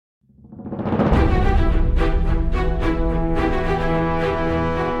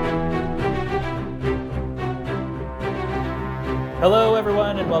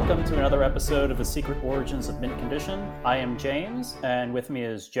welcome to another episode of The Secret Origins of Mint Condition. I am James, and with me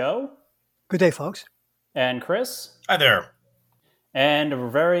is Joe. Good day, folks. And Chris. Hi there. And we're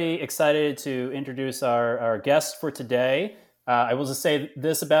very excited to introduce our guest for today. I will just say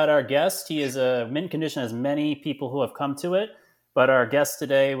this about our guest. He is a mint condition as many people who have come to it, but our guest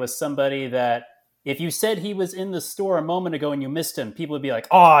today was somebody that if you said he was in the store a moment ago and you missed him, people would be like,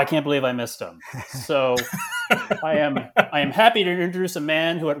 "Oh, I can't believe I missed him." So I am happy to introduce a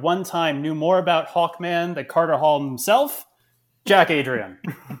man who at one time knew more about Hawkman than Carter Hall himself, Jack Adrian.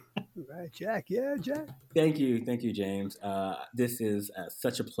 Right, Jack. Yeah, Jack. Thank you, James. This is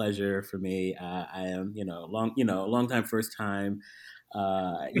such a pleasure for me. I am, a long time, first time.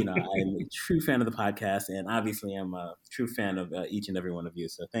 I'm a true fan of the podcast, and obviously, I'm a true fan of each and every one of you.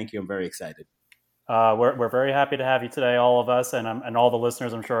 So, thank you. I'm very excited. We're very happy to have you today, all of us, and all the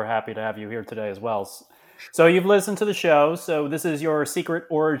listeners, I'm sure, are happy to have you here today as well. So you've listened to the show. So this is your Secret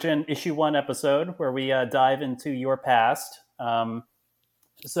Origin Issue 1 episode where we dive into your past.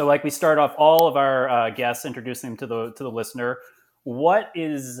 So like we start off all of our guests introducing them to the listener. Where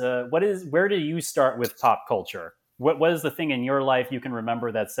do you start with pop culture? What is the thing in your life you can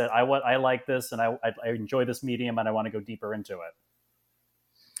remember that said, I like this and I enjoy this medium and I want to go deeper into it?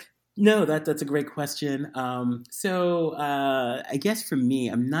 No, that's a great question. I guess for me,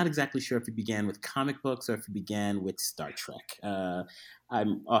 I'm not exactly sure if it began with comic books or if it began with Star Trek.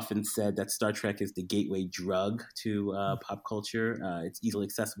 I'm often said that Star Trek is the gateway drug to pop culture. It's easily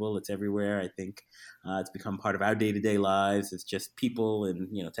accessible. It's everywhere. I think it's become part of our day-to-day lives. It's just people and,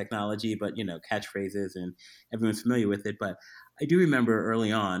 technology, but, catchphrases and everyone's familiar with it. But I do remember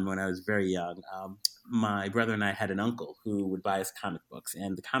early on when I was very young, my brother and I had an uncle who would buy us comic books.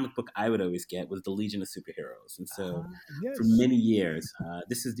 And the comic book I would always get was The Legion of Superheroes. And so for many years,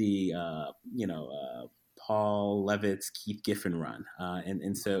 this is the, Paul Levitz, Keith Giffen run.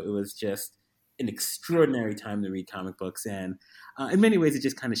 And so it was just an extraordinary time to read comic books. And in many ways, it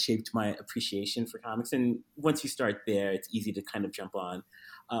just kind of shaped my appreciation for comics. And once you start there, it's easy to kind of jump on.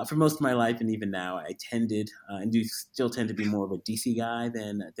 For most of my life, and even now, I tended and do still tend to be more of a DC guy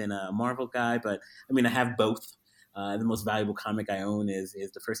than a Marvel guy. But I mean, I have both. The most valuable comic I own is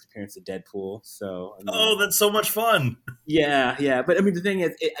the first appearance of Deadpool. So that's so much fun. Yeah. But I mean, the thing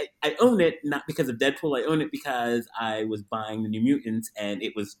is, I own it not because of Deadpool. I own it because I was buying the New Mutants, and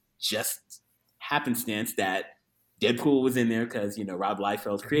it was just happenstance that Deadpool was in there because Rob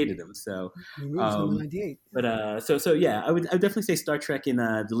Liefeld created him. So, so yeah, I would definitely say Star Trek and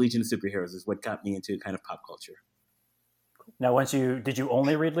the Legion of Superheroes is what got me into kind of pop culture. Now, did you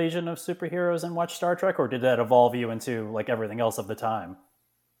only read Legion of Superheroes and watch Star Trek, or did that evolve you into like everything else of the time?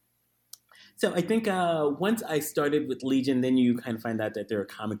 So I think once I started with Legion, then you kind of find out that there are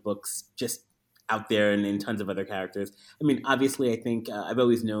comic books just out there and tons of other characters. I mean, obviously, I think I've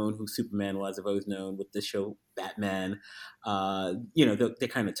always known who Superman was. I've always known with the show Batman, they're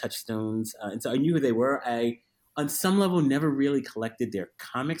kind of touchstones. And so I knew who they were. I, on some level, never really collected their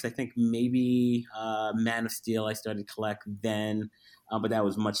comics. I think maybe Man of Steel I started to collect then, but that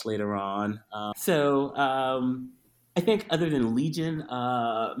was much later on. I think other than Legion,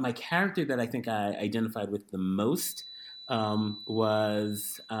 my character that I think I identified with the most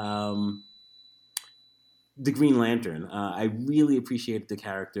was the Green Lantern. I really appreciated the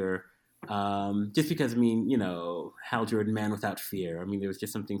character just because, Hal Jordan, Man Without Fear. I mean, there was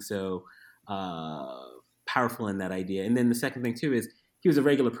just something so powerful in that idea. And then the second thing, too, is he was a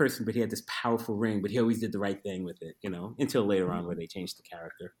regular person, but he had this powerful ring, but he always did the right thing with it, until later on where they changed the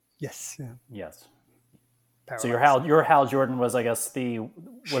character. Yes. Yeah. Yes. So your Hal Jordan was, I guess,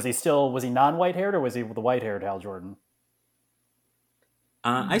 was he non-white-haired or was he the white-haired Hal Jordan?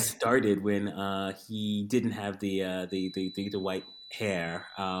 I started when he didn't have the white hair,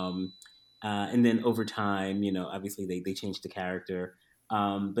 and then over time, obviously they changed the character.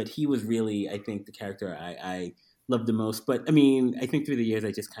 But he was really, I think, the character I loved the most. But I mean, I think through the years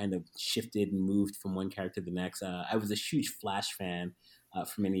I just kind of shifted and moved from one character to the next. I was a huge Flash fan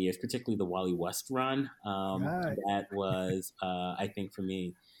for many years, particularly the Wally West run. Right. That was, I think, for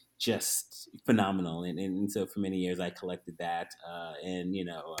me, just phenomenal. And so for many years I collected that and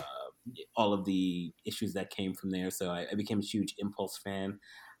all of the issues that came from there. So I became a huge Impulse fan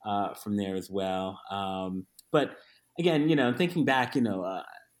from there as well. But again, thinking back,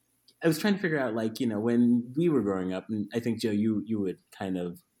 I was trying to figure out, when we were growing up, and I think, Joe, you would kind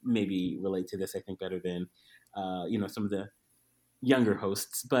of maybe relate to this, I think, better than, some of the younger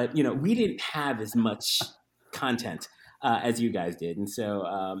hosts. But, we didn't have as much content as you guys did. And so,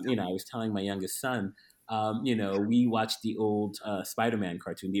 I was telling my youngest son, we watched the old Spider-Man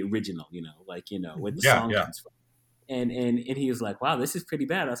cartoon, the original, where the song comes from. And he was like, wow, this is pretty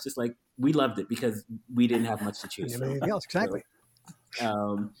bad. I was just like, we loved it because we didn't have much to choose And from. everything else, exactly.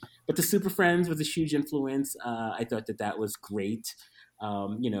 But the Super Friends was a huge influence. I thought that was great.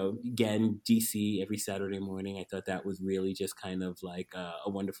 Again, DC every Saturday morning. I thought that was really just kind of like a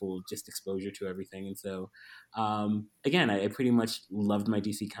wonderful just exposure to everything. And so, again, I pretty much loved my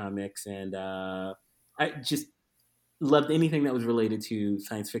DC comics, and I just loved anything that was related to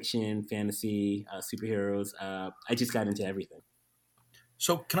science fiction, fantasy, superheroes. I just got into everything.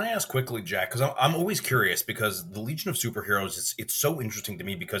 So can I ask quickly, Jack, because I'm always curious, because the Legion of Superheroes, it's so interesting to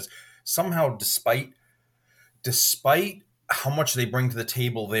me, because somehow despite how much they bring to the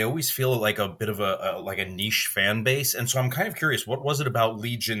table, they always feel like a bit of a niche fan base. And so I'm kind of curious, what was it about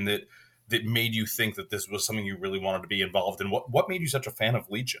Legion that made you think that this was something you really wanted to be involved in? What made you such a fan of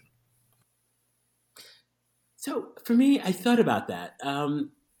Legion? So for me, I thought about that.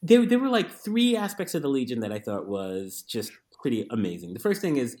 There were like three aspects of the Legion that I thought was just pretty amazing. The first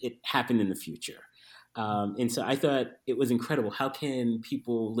thing is it happened in the future. And so I thought it was incredible. How can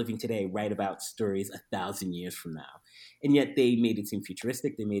people living today write about stories 1,000 years from now? And yet they made it seem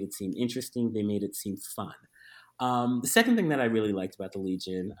futuristic. They made it seem interesting. They made it seem fun. The second thing that I really liked about the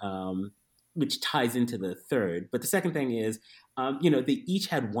Legion, which ties into the third, but the second thing is, they each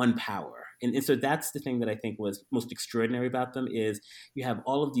had one power. And so that's the thing that I think was most extraordinary about them is you have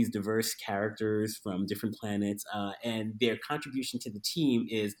all of these diverse characters from different planets, and their contribution to the team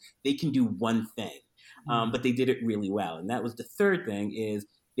is they can do one thing, but they did it really well. And that was the third thing is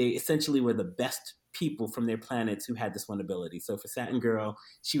they essentially were the best people from their planets who had this one ability. So for Satin Girl,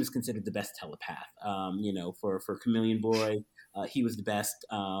 she was considered the best telepath. For Chameleon Boy, he was the best,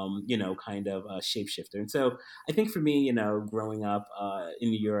 kind of shapeshifter. And so I think for me, growing up in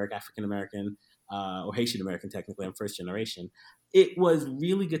New York, African American, or Haitian American, technically, I'm first generation, it was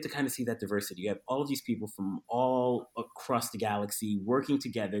really good to kind of see that diversity. You have all of these people from all across the galaxy working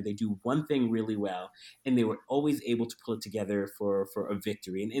together. They do one thing really well, and they were always able to pull it together for a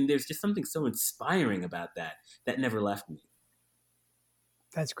victory. And there's just something so inspiring about that never left me.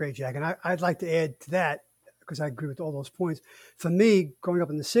 That's great, Jack. And I'd like to add to that, because I agree with all those points. For me, growing up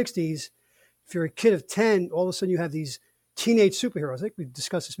in the 60s, if you're a kid of 10, all of a sudden you have these teenage superheroes. I think we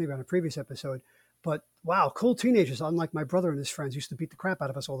discussed this maybe on a previous episode. But wow, cool teenagers, unlike my brother and his friends used to beat the crap out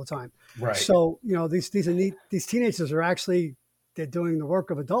of us all the time. Right. So, these are neat. These teenagers are actually, they're doing the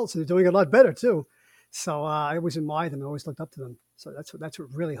work of adults, and they're doing it a lot better too. So I always admired them. I always looked up to them. So that's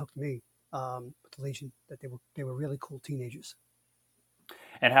what really hooked me with the Legion, that they were really cool teenagers.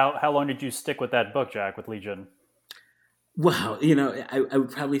 And how long did you stick with that book, Jack, with Legion? Wow, I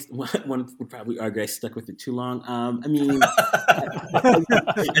would probably, one would probably argue I stuck with it too long. I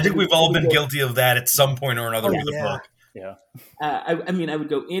think we've all been guilty of that at some point or another with the book. Yeah. I would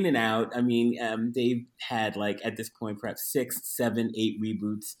go in and out. They've had at this point perhaps 6, 7, 8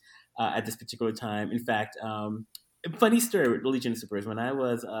 reboots at this particular time. In fact, funny story with Legion of Superheroes. When I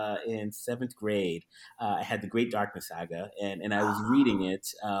was in 7th grade, I had the Great Darkness Saga, and I was reading it.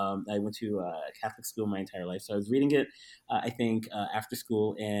 I went to a Catholic school my entire life, so I was reading it, I think, after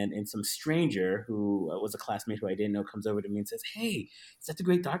school, and some stranger who was a classmate who I didn't know comes over to me and says, "Hey, is that the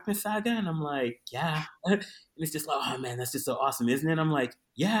Great Darkness Saga?" And I'm like, "Yeah." And it's just like, "Oh man, that's just so awesome, isn't it?" I'm like,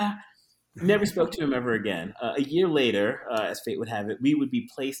 "Yeah." Never spoke to him ever again. A year later, as fate would have it, we would be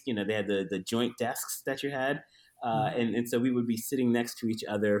placed, they had the joint desks that you had. And so we would be sitting next to each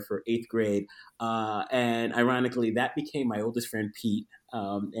other for 8th grade. And ironically, that became my oldest friend, Pete.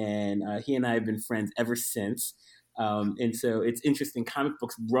 And he and I have been friends ever since. And so it's interesting. Comic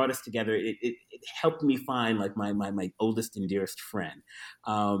books brought us together. It helped me find my oldest and dearest friend.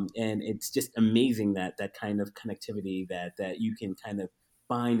 And it's just amazing that kind of connectivity that you can kind of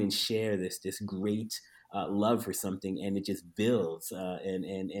find and share this great love for something, and it just builds,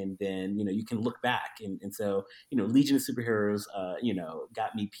 and then you can look back, and so Legion of Superheroes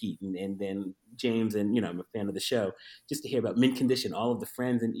got me Pete, and then James, and I'm a fan of the show. Just to hear about Mint Condition, all of the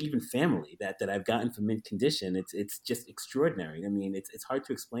friends and even family that I've gotten from Mint Condition, it's just extraordinary. I mean, it's hard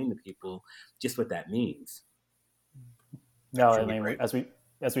to explain to people just what that means. No, I mean,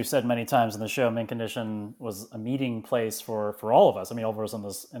 as we've said many times in the show, Mint Condition was a meeting place for all of us. I mean, all of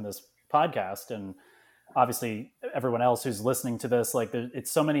us in this podcast, and obviously everyone else who's listening to this.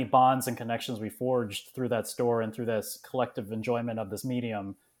 It's so many bonds and connections we forged through that store and through this collective enjoyment of this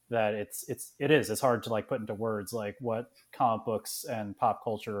medium that it's hard to put into words what comic books and pop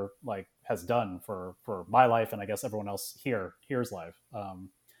culture has done for my life, and I guess everyone else here's life.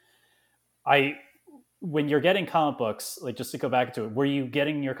 When you're getting comic books, just to go back to it, were you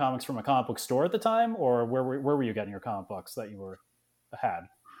getting your comics from a comic book store at the time, or where were you getting your comic books that you had?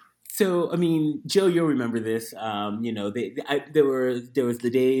 So, I mean, Joe, you'll remember this. There was the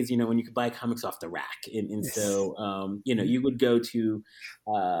days, when you could buy comics off the rack, and Yes. so, you would go to,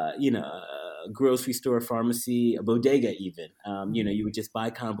 a grocery store, pharmacy, a bodega, even. You would just buy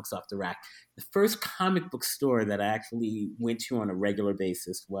comic books off the rack. The first comic book store that I actually went to on a regular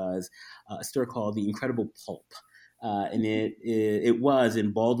basis was a store called The Incredible Pulp, and it was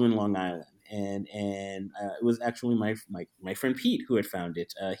in Baldwin, Long Island. And it was actually my friend Pete who had found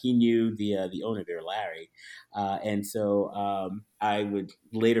it. He knew the owner there, Larry, and so I would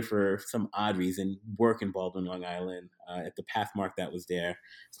later, for some odd reason, work in Baldwin, Long Island, at the Pathmark that was there.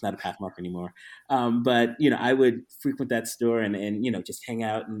 It's not a Pathmark anymore, but I would frequent that store and just hang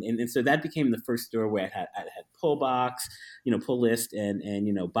out, and so that became the first store where I had pull box, pull list, and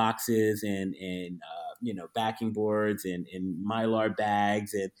boxes and backing boards and Mylar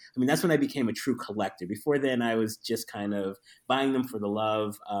bags. And I mean, that's when I became a true collector. Before then, I was just kind of buying them for the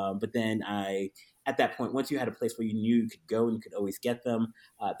love. But then at that point, once you had a place where you knew you could go and you could always get them,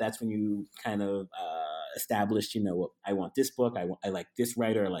 that's when you kind of established, I want this book, I like this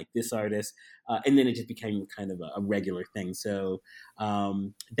writer, I like this artist. And then it just became kind of a regular thing. So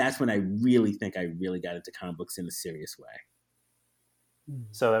that's when I really think I really got into comic books in a serious way.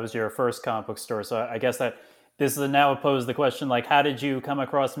 So that was your first comic book store. So I guess that this is now pose the question, like, how did you come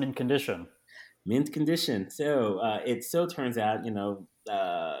across Mint Condition? Mint Condition. So it so turns out,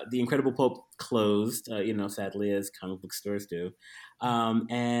 the Incredible Pulp closed, sadly, as comic book stores do.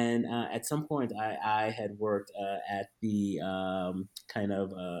 And at some point, I had worked at the kind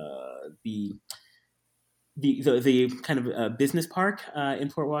of the kind of business park in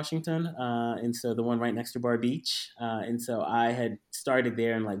Port Washington, and so the one right next to Bar Beach. And so I had started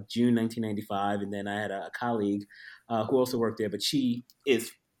there in like June 1995, and then I had a colleague who also worked there, but she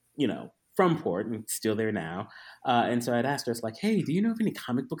is, from Port and still there now. And so I'd asked her, it's like, hey, do you know of any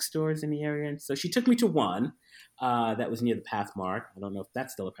comic book stores in the area? And so she took me to one that was near the Pathmark. I don't know if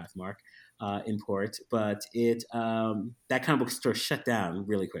that's still a Pathmark in Port, but that comic book store shut down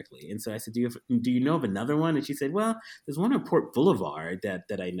really quickly. And so I said, do you know of another one? And she said, well, there's one on Port Boulevard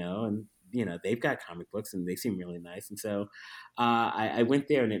that I know, and they've got comic books and they seem really nice. And so I went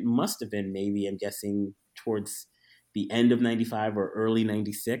there, and it must have been, maybe, I'm guessing, towards the end of 95 or early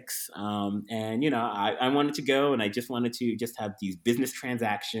 96. And, I wanted to go, and I just wanted to just have these business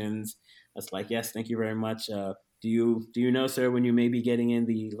transactions. I was like, yes, thank you very much. Do you know, sir, when you may be getting in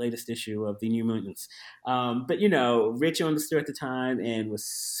the latest issue of the New Mutants? But, Rich owned the store at the time and was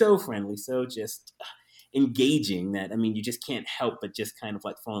so friendly, so just engaging that, I mean, you just can't help but just kind of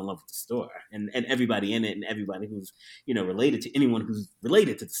like fall in love with the store and everybody in it, and everybody who's, related to anyone who's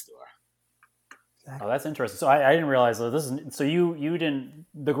related to the store. Oh, that's interesting. So I didn't realize that this is. So you didn't.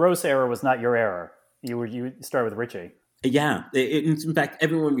 The Gross era was not your era. You started with Richie. Yeah. In fact,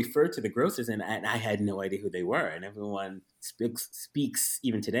 everyone referred to the Grosses, and I had no idea who they were. And everyone speaks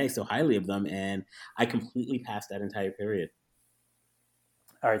even today so highly of them, and I completely passed that entire period.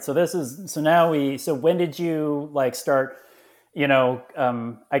 All right. So when did you start?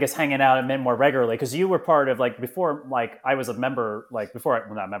 I guess hanging out at Mint more regularly, because you were part of before I was a member, not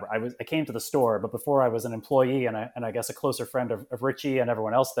a member, I came to the store, but before I was an employee and I guess a closer friend of Richie and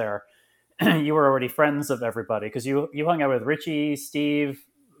everyone else there. You were already friends of everybody because you hung out with Richie, Steve,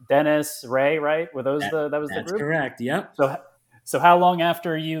 Dennis, Ray, right? Were those that was the group? That's correct. Yep. So how long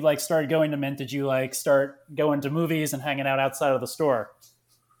after you started going to Mint did you start going to movies and hanging out outside of the store?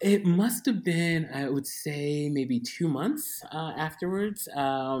 It must have been, I would say, maybe 2 months afterwards.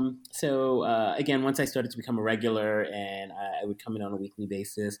 Again, once I started to become a regular, and I would come in on a weekly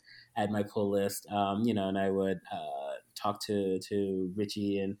basis, add my pull list, and I would talk to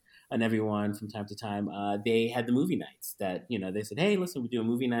Richie and everyone from time to time. They had the movie nights that, they said, hey, listen, we do a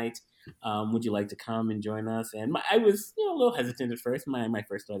movie night. Would you like to come and join us? And I was a little hesitant at first. My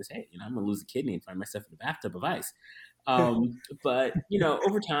first thought is, hey, I'm going to lose a kidney and find myself in a bathtub of ice. But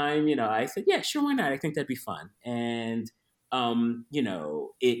over time, I said, yeah, sure, why not? I think that'd be fun. And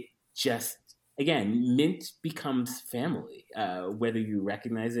it just, again, Mint becomes family, whether you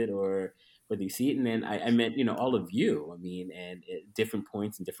recognize it or whether you see it. And then I met, all of you, and at different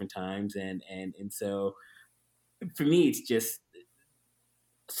points and different times. And so for me, it's just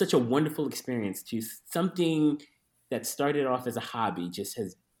such a wonderful experience to something that started off as a hobby just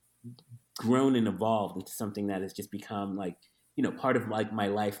has grown and evolved into something that has just become part of my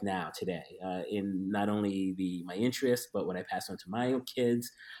life now today, in not only my interests, but what I pass on to my own kids,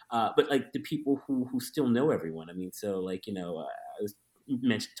 but the people who still know everyone. I was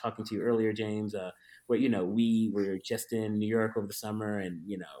talking to you earlier, James, where we were just in New York over the summer, and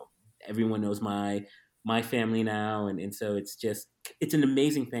everyone knows my family now, and so it's just it's an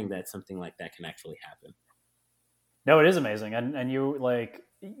amazing thing that something like that can actually happen. No, it is amazing, and you like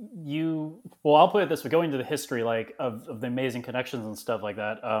well, I'll put it this way: going to the history like of the amazing connections and stuff like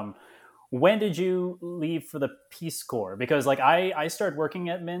that. When did you leave for the Peace Corps? Because like I started working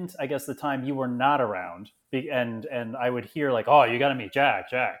at Mint, I guess the time you were not around, and I would hear like, oh, you got to meet Jack,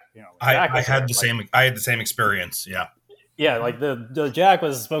 you know. Jack I had the same experience. Yeah. Yeah, like the Jack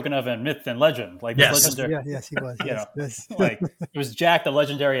was spoken of in myth and legend, like yes, legendary, yes, he was. You know, yes. like it was Jack the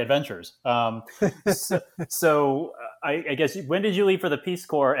Legendary Adventures. So I guess when did you leave for the Peace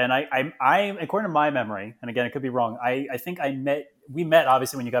Corps? And I according to my memory, and again it could be wrong, I think we met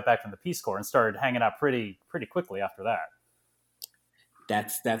obviously when you got back from the Peace Corps and started hanging out pretty quickly after that.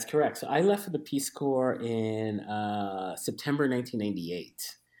 That's correct. So I left for the Peace Corps in September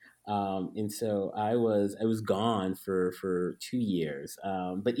 1998. And so I was gone for 2 years.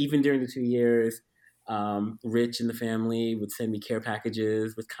 But even during the 2 years, Rich and the family would send me care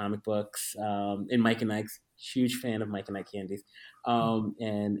packages with comic books, and Mike and Ike's huge fan of Mike and Ike candies.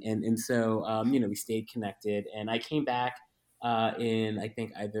 And so, we stayed connected, and I came back, in, I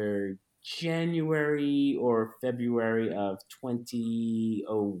think either January or February of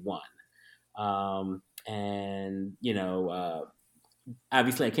 2001.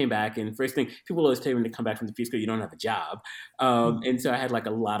 Obviously I came back, and first thing people always tell me when they come back from the Peace Corps, you don't have a job. And so I had like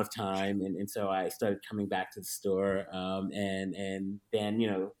a lot of time. And so I started coming back to the store. And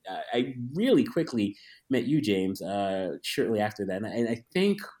then, I really quickly met you, James, shortly after that. And I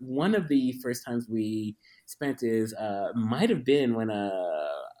think one of the first times we spent might have been when,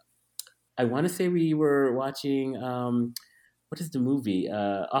 I want to say we were watching, what is the movie?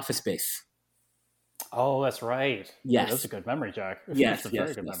 Office Space. Oh, that's right. Yes. Yeah, that's a good memory, Jack. Yes,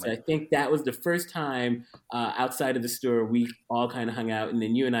 Very good memory. So I think that was the first time outside of the store we all kind of hung out, and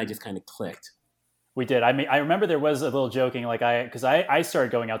then you and I just kind of clicked. We did. I mean, I remember there was a little joking, like because I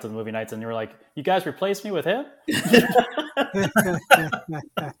started going out to the movie nights, and you were like, "You guys replaced me with him."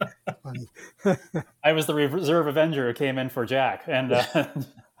 Funny. I was the reserve Avenger who came in for Jack, and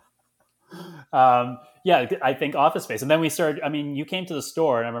yeah, I think Office Space, and then we started. I mean, you came to the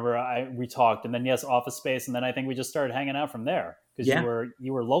store, and I remember we talked, and then yes, Office Space, and then I think we just started hanging out from there because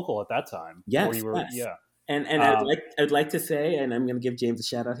you were local at that time. Yes, yeah. And I'd like to say, and I'm going to give James a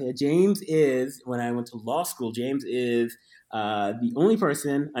shout out here. James is, when I went to law school, James is the only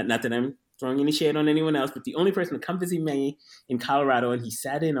person. Not that I'm throwing any shade on anyone else, but the only person to come visit me in Colorado, and he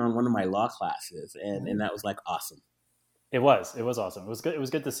sat in on one of my law classes, and that was like awesome. It was awesome. It was good. It was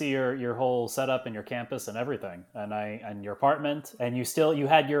good to see your whole setup and your campus and everything, and your apartment. And you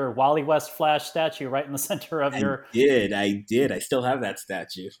had your Wally West Flash statue right in the center of your. I did. I still have that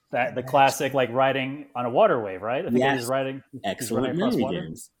statue. The classic, like riding on a water wave, right? I think he's riding. Excellent across water.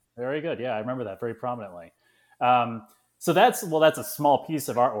 Very good. Yeah, I remember that very prominently. So that's a small piece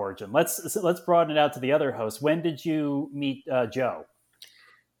of our origin. Let's broaden it out to the other hosts. When did you meet Joe?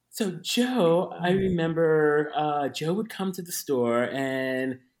 So Joe, I remember Joe would come to the store,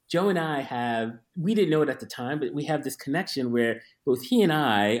 and Joe and I we didn't know it at the time, but we have this connection where both he and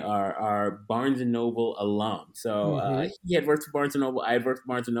I are Barnes & Noble alum. So he had worked for Barnes & Noble, I had worked for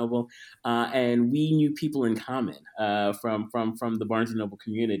Barnes & Noble, and we knew people in common from the Barnes & Noble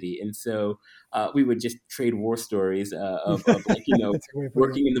community. And so we would just trade war stories of like,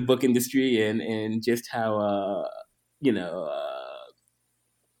 working in the book industry and just how,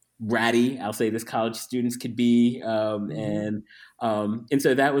 ratty, I'll say this, college students could be. And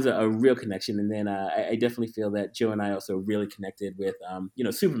so that was a real connection. And then I definitely feel that Joe and I also really connected with,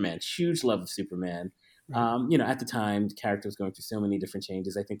 Superman, huge love of Superman. At the time, the character was going through so many different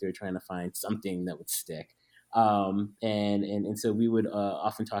changes. I think they were trying to find something that would stick. And so we would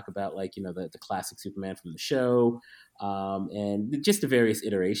often talk about the classic Superman from the show, and just the various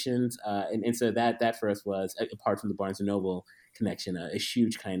iterations. And so that for us was, apart from the Barnes & Noble connection, a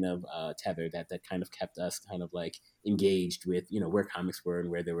huge kind of tether that kind of kept us kind of like engaged with, where comics were and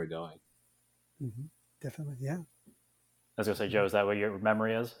where they were going. Mm-hmm. Definitely. Yeah. I was going to say, Joe, is that what your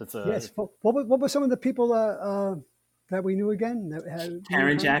memory is? Yes. What were some of the people that we knew again?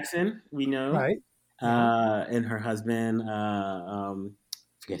 Karen Jackson, we know. Right. And her husband,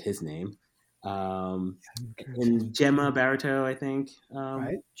 forget his name, and Gemma Barito, I think.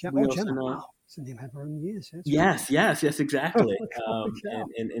 Right. Gemma. Wow. It's a name I've heard in years. Yes, exactly.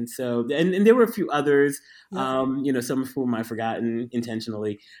 And so there were a few others, some of whom I've forgotten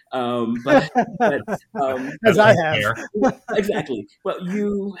intentionally, but as I have. Exactly. Well,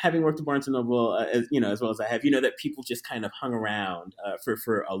 you having worked at Barnes & Noble, as well as I have, that people just kind of hung around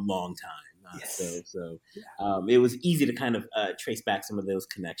for a long time. Yes. So it was easy to kind of trace back some of those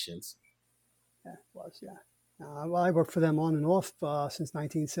connections. Yeah, it was, yeah. Well, I worked for them on and off since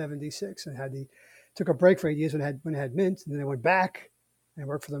 1976, and took a break for 8 years when it had Mint, and then I went back and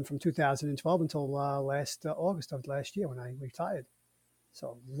worked for them from 2012 until last August of last year when I retired.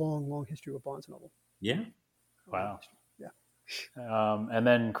 So long history with Barnes Noble. Yeah. Wow. Yeah. And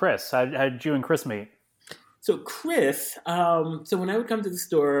then Chris, how did you and Chris meet? So Chris, so when I would come to the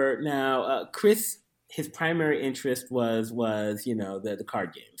store now, Chris, his primary interest was the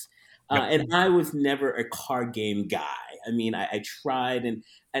card games. And I was never a card game guy. I mean, I tried, and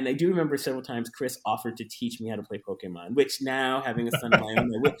I do remember several times Chris offered to teach me how to play Pokemon, which now, having a son of my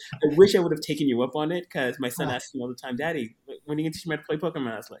own, I wish I would have taken you up on it, because my son asks me all the time, Daddy, when are you going to teach me how to play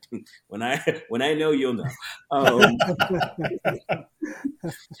Pokemon? I was like, when I know, you'll know.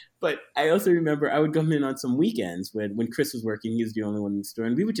 But I also remember I would come in on some weekends when Chris was working. He was the only one in the store,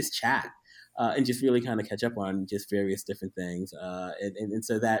 and we would just chat. And just really kind of catch up on just various different things. And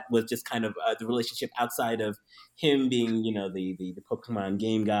so that was just kind of the relationship outside of him being, the Pokemon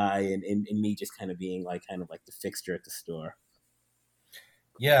game guy and me just kind of being like the fixture at the store.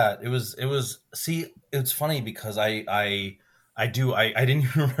 Yeah, it was, see, it's funny because I didn't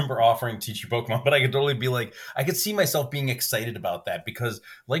even remember offering to teach you Pokemon, but I could totally be like, I could see myself being excited about that because,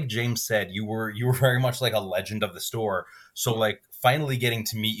 like James said, you were very much like a legend of the store. So like finally getting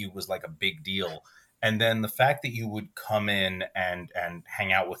to meet you was like a big deal. And then the fact that you would come in and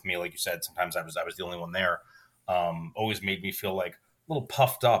hang out with me, like you said, sometimes I was the only one there, always made me feel like a little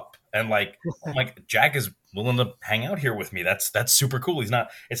puffed up and like Jack is willing to hang out here with me. That's super cool. It's not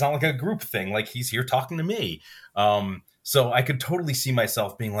like a group thing. Like he's here talking to me. So I could totally see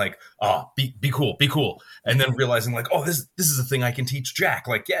myself being like, oh, be cool. And then realizing like, oh, this is a thing I can teach Jack.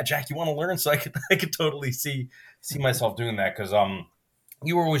 Like, yeah, Jack, you want to learn? So I could totally see myself doing that. Cause,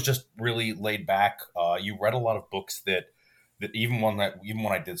 you were always just really laid back. You read a lot of books that even when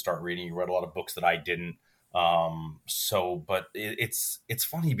I did start reading, you read a lot of books that I didn't. But it's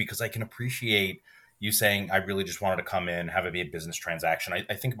funny because I can appreciate you saying, I really just wanted to come in, have it be a business transaction.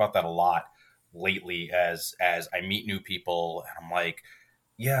 I think about that a lot lately as I meet new people and I'm like,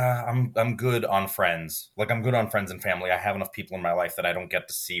 yeah, I'm good on friends. Like I'm good on friends and family. I have enough people in my life that I don't get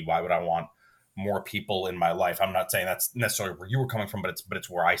to see. Why would I want more people in my life? I'm not saying that's necessarily where you were coming from, but it's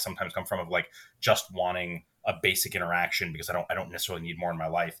where I sometimes come from of like just wanting a basic interaction because I don't necessarily need more in my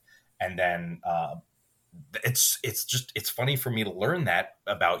life. And then, it's funny for me to learn that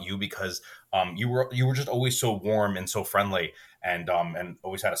about you because, you were just always so warm and so friendly and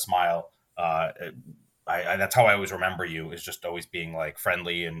always had a smile. That's how I always remember you, is just always being like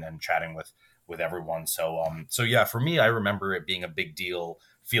friendly and chatting with everyone. So yeah, for me, I remember it being a big deal,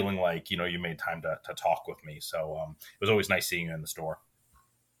 feeling like, you made time to talk with me. So, it was always nice seeing you in the store.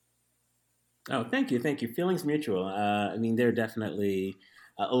 Oh, thank you. Feelings mutual. I mean, there are definitely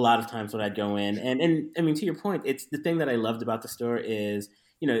a lot of times when I'd go in and I mean, to your point, it's the thing that I loved about the store is,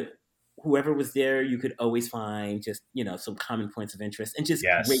 whoever was there, you could always find just, some common points of interest and just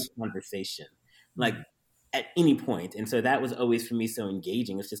Yes. great conversation, like at any point. And so that was always for me so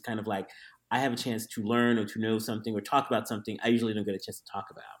engaging. It's just kind of like, I have a chance to learn or to know something or talk about something I usually don't get a chance to talk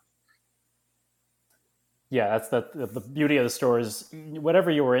about. Yeah, that's the beauty of the store is whatever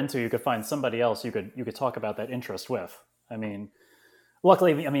you were into, you could find somebody else you could talk about that interest with. I mean,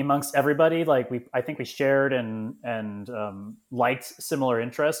 luckily, amongst everybody, like I think we shared and liked similar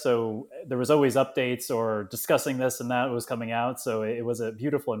interests. So there was always updates or discussing this and that was coming out. So it was a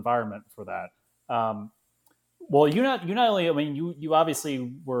beautiful environment for that. Well, you not only, I mean, you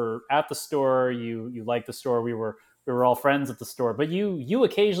obviously were at the store. You liked the store. We were all friends at the store. But you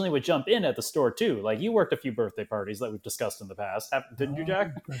occasionally would jump in at the store too. Like you worked a few birthday parties that we've discussed in the past, didn't you,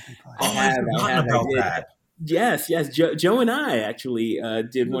 Jack? I've forgotten about that. Yes. Joe and I actually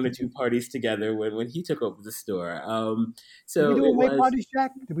did one or two parties together when he took over the store. So did we do away parties,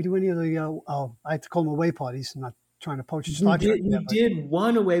 Jack? Did we do any of the? I have to call them away parties. I'm not trying to poach his You did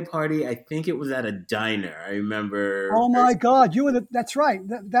one away party. I think it was at a diner. I remember. Oh my God, you were that's right.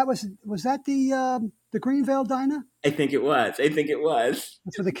 That was that the Greenvale Diner? I think it was.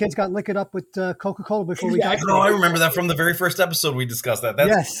 That's where the kids got liquored up with Coca-Cola before we got there. Oh, I remember that from the very first episode we discussed that.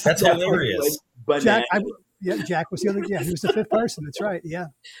 That's hilarious. Jack was the other. Yeah, he was the fifth person. That's right. Yeah,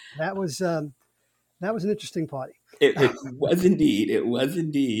 that was an interesting party. It was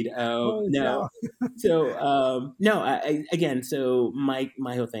indeed. No. So again. So my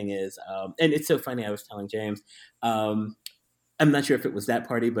whole thing is, and it's so funny. I was telling James, I'm not sure if it was that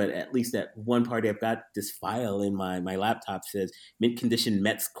party, but at least at one party, I've got this file in my laptop says mint condition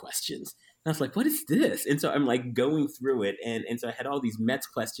Mets questions. And I was like, what is this? And so I'm like going through it. And so I had all these Mets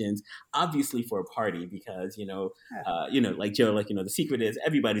questions, obviously for a party because, like Joe, like, the secret is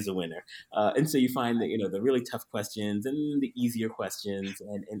everybody's a winner. And so you find that, the really tough questions and the easier questions.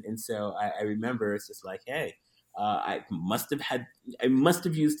 And so I remember it's just like, hey, I must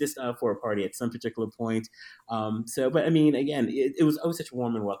have used this for a party at some particular point. But I mean, again, it was always such a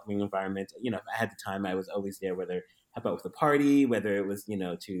warm and welcoming environment. If I had the time, I was always there, whether help out with the party, whether it was,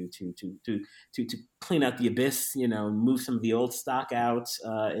 to clean out the abyss, move some of the old stock out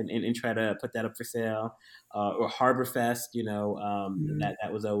and try to put that up for sale, or Harbor Fest, that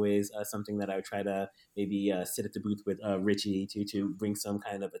was always something that I would try to maybe sit at the booth with Richie to bring some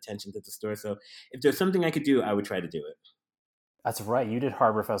kind of attention to the store. So if there's something I could do, I would try to do it. That's right. You did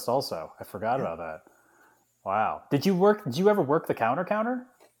Harbor Fest also. I forgot about that. Wow. Did you ever work the counter?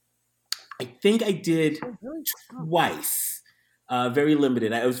 I think I did twice. Very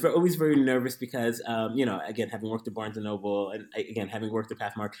limited. I was always very nervous because, again, having worked at Barnes & Noble and, again, having worked at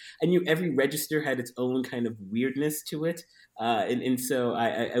Pathmark, I knew every register had its own kind of weirdness to it. And so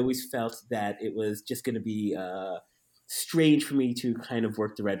I always felt that it was just going to be strange for me to kind of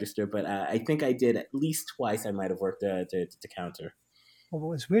work the register. But I think I did at least twice. I might have worked the counter. Well, what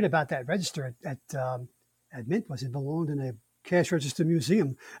was weird about that register at Mint was it belonged in a cash register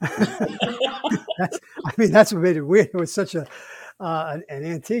museum. That's what made it weird. It was such an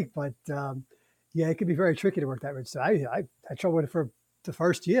antique, but it could be very tricky to work that register. I had trouble with it for the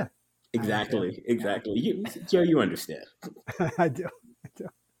first year. Exactly. Joe, you understand. I do.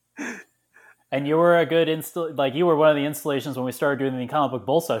 And you were a good you were one of the installations when we started doing the comic book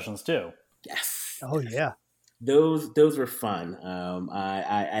bull sessions too. Yes. Oh yeah. Those were fun.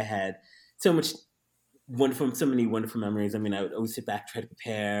 I had so many wonderful memories. I mean, I would always sit back, try to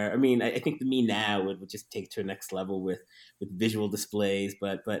prepare. I mean, I think the me now would just take to the next level with visual displays.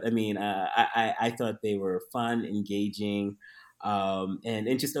 But I mean, I thought they were fun, engaging,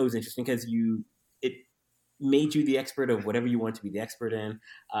 and just always interesting because it made you the expert of whatever you want to be the expert in.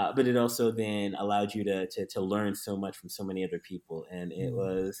 But it also then allowed you to learn so much from so many other people. And it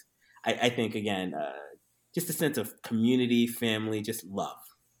was, I think, again, just a sense of community, family, just love.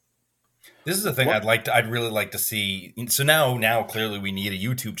 This is the thing I'd really like to see. So now clearly we need a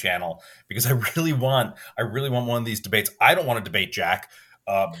YouTube channel because I really want one of these debates. I don't want to debate Jack,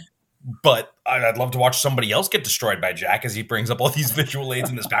 but I'd love to watch somebody else get destroyed by Jack as he brings up all these visual aids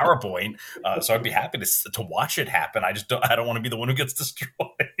in this PowerPoint. So I'd be happy to watch it happen. I don't want to be the one who gets destroyed.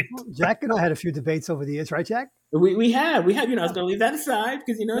 Well, Jack and I had a few debates over the years, right, Jack? We have. I was going to leave that aside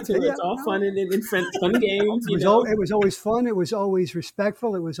because it's all fun and fun games. It was always fun. It was always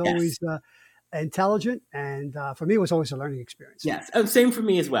respectful. It was always intelligent, and for me, it was always a learning experience. Yes, same for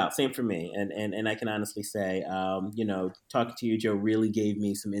me as well. Same for me, and I can honestly say, talking to you, Joe, really gave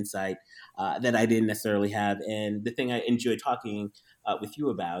me some insight that I didn't necessarily have. And the thing I enjoy talking with you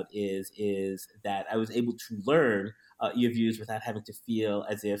about is that I was able to learn your views without having to feel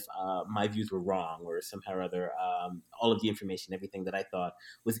as if my views were wrong or somehow or other all of the information, everything that I thought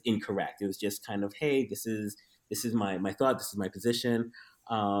was incorrect. It was just kind of, hey, this is my thought, this is my position.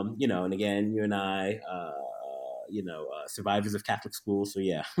 And again, you and I, survivors of Catholic school. So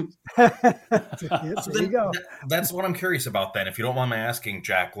yeah. There you go. That's what I'm curious about then. If you don't mind my asking,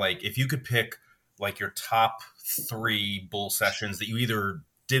 Jack, like if you could pick like your top 3 bull sessions that you either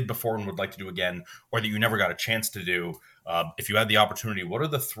did before and would like to do again, or that you never got a chance to do, if you had the opportunity, what are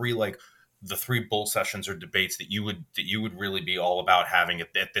the 3 bull sessions or debates that you would really be all about having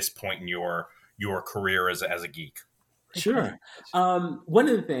at this point in your career as a geek? Sure. One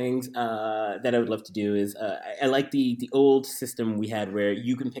of the things that I would love to do is I like the old system we had where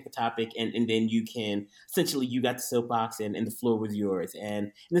you can pick a topic and then you can essentially you got the soapbox and the floor was yours.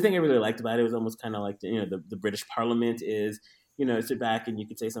 And the thing I really liked about it was almost kind of like the British Parliament is. Sit back and you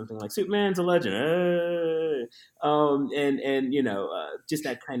could say something like Superman's a legend, just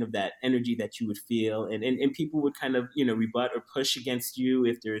that kind of that energy that you would feel, and people would kind of rebut or push against you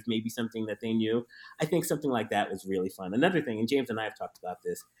if there's maybe something that they knew. I think something like that was really fun. Another thing, and James and I have talked about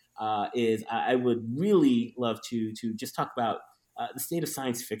this, is I would really love to just talk about the state of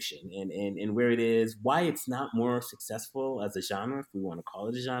science fiction and where it is, why it's not more successful as a genre, if we want to call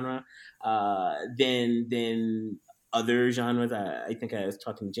it a genre, than other genres. I think I was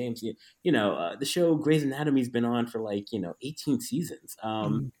talking to James, the show Grey's Anatomy has been on for 18 seasons.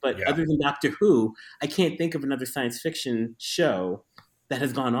 But other than Doctor Who, I can't think of another science fiction show that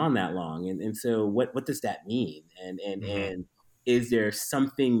has gone on that long. And so what does that mean? And is there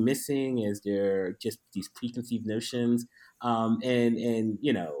something missing? Is there just these preconceived notions?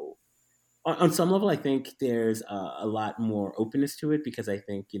 on some level, I think there's a lot more openness to it because I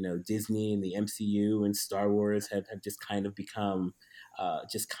think, Disney and the MCU and Star Wars have just kind of become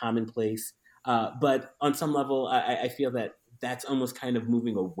just commonplace. But on some level, I feel that that's almost kind of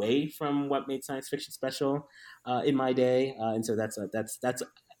moving away from what made science fiction special in my day. And so that's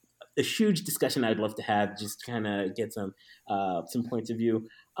a huge discussion I'd love to have, just kind of get some points of view.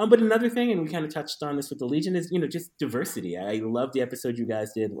 But another thing, and we kind of touched on this with the Legion, is just diversity. I love the episode you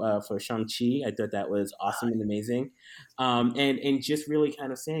guys did for Shang-Chi. I thought that was awesome and amazing, and just really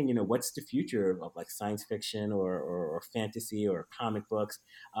kind of saying, what's the future of like science fiction or fantasy or comic books?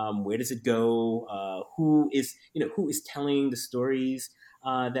 Where does it go? Who is telling the stories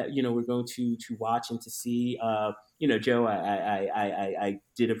that we're going to watch and to see? Joe, I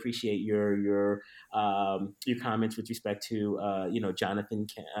did appreciate your comments with respect to Jonathan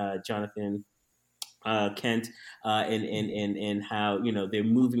Kent and how they're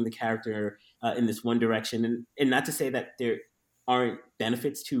moving the character in this one direction, and not to say that there aren't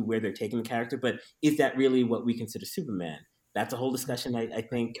benefits to where they're taking the character, but is that really what we consider Superman? That's a whole discussion I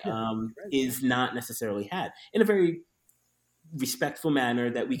think is not necessarily had in a very respectful manner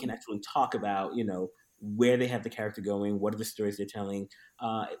that we can actually talk about, where they have the character going, what are the stories they're telling,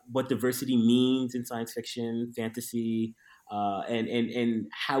 what diversity means in science fiction, fantasy, and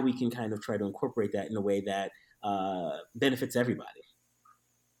how we can kind of try to incorporate that in a way that benefits everybody.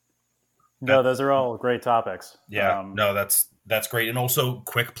 No, those are all great topics. Yeah, no, that's great. And also,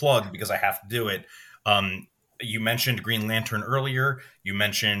 quick plug, because I have to do it. You mentioned Green Lantern earlier. You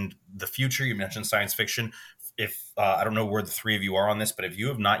mentioned the future. You mentioned science fiction. If I don't know where the three of you are on this, but if you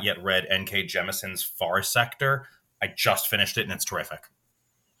have not yet read N.K. Jemison's Far Sector, I just finished it and it's terrific.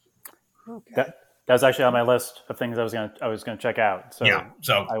 Okay. That was actually on my list of things I was gonna check out. So yeah,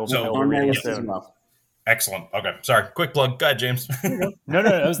 so I will read it soon. Excellent. Okay, sorry. Quick plug. Go ahead, James. No,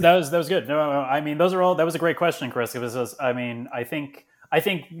 that was good. No, I mean, those are all. That was a great question, Chris. It was just, I mean, I think a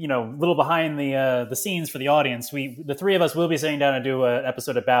little behind the scenes for the audience. The three of us will be sitting down and do an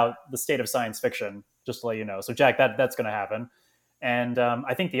episode about the state of science fiction, just to let you know. So, Jack, that's going to happen. And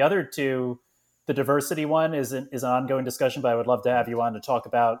I think the other two, the diversity one is an ongoing discussion, but I would love to have you on to talk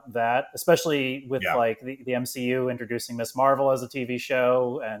about that, especially with like the MCU introducing Ms. Marvel as a TV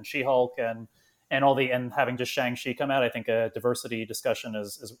show and She-Hulk and having just Shang-Chi come out. I think a diversity discussion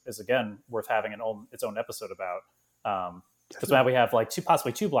is again worth having its own episode about. Because now we have like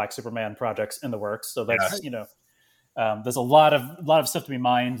possibly two Black Superman projects in the works, so that's there's a lot of stuff to be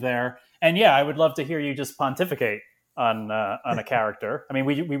mined there. And yeah, I would love to hear you just pontificate on a character. I mean,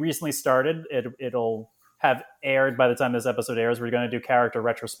 we recently started. It'll have aired by the time this episode airs. We're going to do character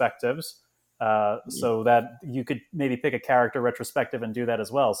retrospectives, so that you could maybe pick a character retrospective and do that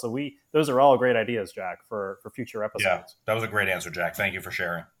as well. So those are all great ideas, Jack, for future episodes. Yeah, that was a great answer, Jack. Thank you for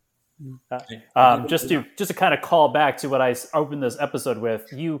sharing. Just to kind of call back to what I opened this episode with,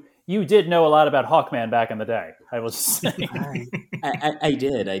 you did know a lot about Hawkman back in the day. I will just say. I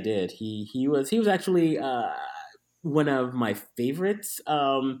did. He was actually one of my favorites.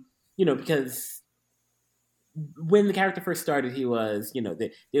 Because when the character first started, he was there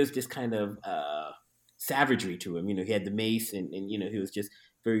was this kind of savagery to him. He had the mace and he was just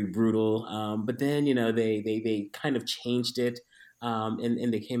very brutal. But then they kind of changed it.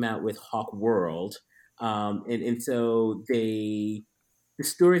 And they came out with Hawk World, and so the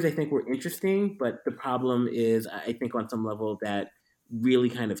stories I think were interesting, but the problem is I think on some level that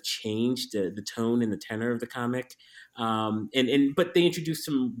really kind of changed the tone and the tenor of the comic, but they introduced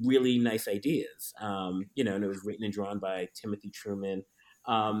some really nice ideas, and it was written and drawn by Timothy Truman,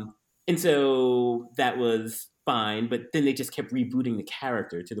 and so that was fine, but then they just kept rebooting the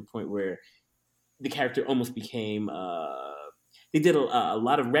character to the point where the character almost became they did a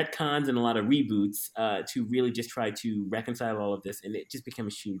lot of retcons and a lot of reboots to really just try to reconcile all of this, and it just became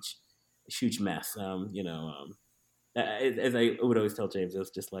a huge mess. As I would always tell James, it was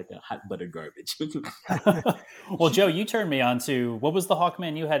just like a hot buttered garbage. Well, Joe, you turned me on to what was the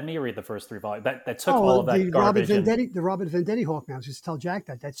Hawkman you had me read the first three volumes that took all of that garbage. The Robert Venditti Hawkman. I was just tell Jack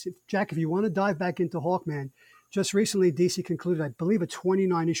that's it. Jack, if you want to dive back into Hawkman, just recently DC concluded, I believe, a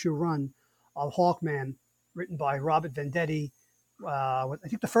 29 issue run of Hawkman written by Robert Venditti. I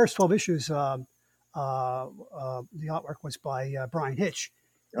think the first 12 issues, the artwork was by Brian Hitch.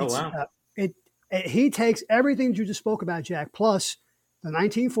 Oh, wow. He takes everything you just spoke about, Jack, plus the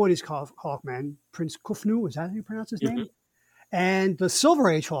 1940s Hawkman, Prince Kufnu, is that how you pronounce his name? And the Silver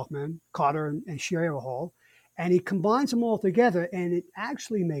Age Hawkman, Carter and Shira Hall. And he combines them all together, and it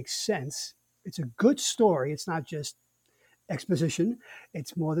actually makes sense. It's a good story. It's not just exposition.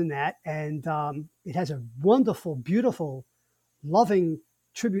 It's more than that. And it has a wonderful, beautiful, loving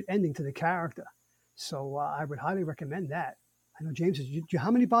tribute ending to the character. So I would highly recommend that. I know James,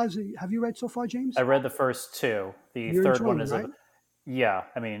 how many volumes have you read so far, James? I read the first two. The You're third one enjoying, is right? yeah.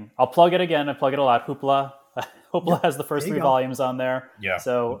 I mean, I'll plug it again. I plug it a lot. Hoopla. Hoopla Yep. has the first There you three go. volumes on there. Yeah,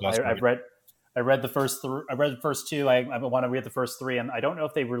 So Hoopla's I've great. read the first three. I read the first two. I want to read the first three, and I don't know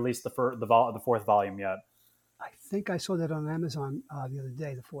if they released the fourth volume yet. I think I saw that on Amazon the other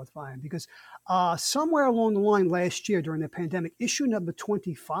day, the fourth volume, because somewhere along the line last year during the pandemic, issue number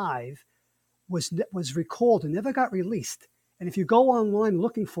 25 was recalled and never got released. And if you go online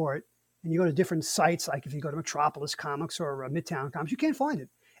looking for it, and you go to different sites, like if you go to Metropolis Comics or Midtown Comics, you can't find it.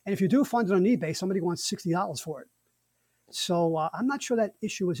 And if you do find it on eBay, somebody wants $60 for it. So I'm not sure that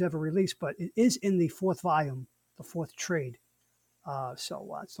issue was ever released, but it is in the fourth volume, the fourth trade.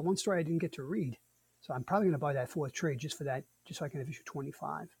 So it's the one story I didn't get to read. So I'm probably going to buy that fourth trade just for that, just so I can have issue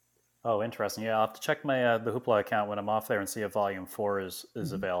 25. Oh, interesting. Yeah, I'll have to check my the Hoopla account when I'm off there and see if Volume 4 is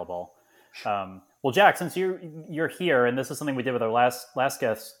available. Well, Jack, since you're here, and this is something we did with our last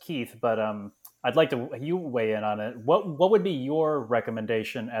guest, Keith, but I'd like you weigh in on it. What would be your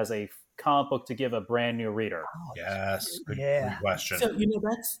recommendation as a comic book to give a brand new reader? Yes, good question. So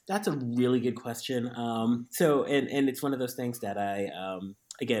that's a really good question. So it's one of those things that I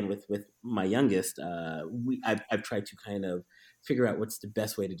again with my youngest, I've tried to kind of figure out what's the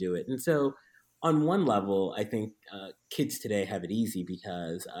best way to do it. And so on one level, I think kids today have it easy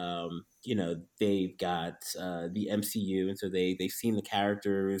because they've got the MCU, and so they've seen the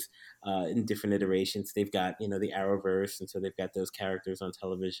characters in different iterations. They've got the Arrowverse, and so they've got those characters on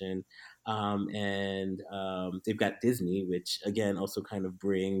television, and they've got Disney, which again also kind of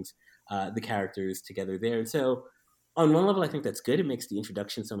brings the characters together there. And so on one level, I think that's good. It makes the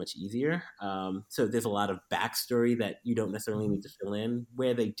introduction so much easier. So there's a lot of backstory that you don't necessarily need to fill in.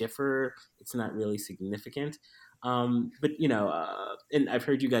 Where they differ, it's not really significant. But and I've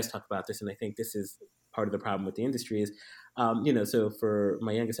heard you guys talk about this, and I think this is part of the problem with the industry is, so for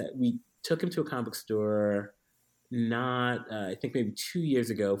my youngest, we took him to a comic book store I think maybe 2 years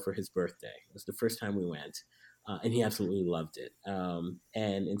ago for his birthday. It was the first time we went. And he absolutely loved it.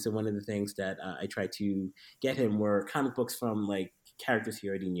 And so one of the things that I tried to get him were comic books from like characters he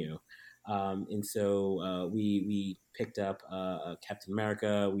already knew. And so we picked up Captain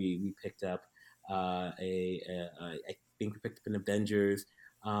America. We picked up I think we picked up an Avengers.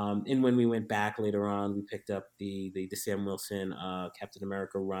 And when we went back later on, we picked up the Sam Wilson Captain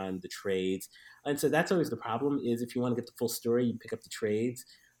America run, the trades. And so that's always the problem is if you want to get the full story, you pick up the trades.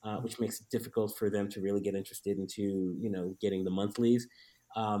 Which makes it difficult for them to really get interested into, getting the monthlies.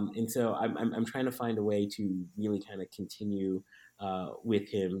 And so I'm trying to find a way to really kind of continue with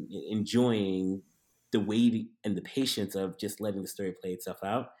him enjoying the weight and the patience of just letting the story play itself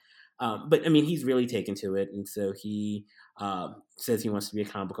out. But I mean, he's really taken to it. And so he says he wants to be a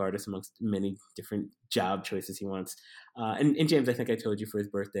comic book artist amongst many different job choices he wants. And James, I think I told you for his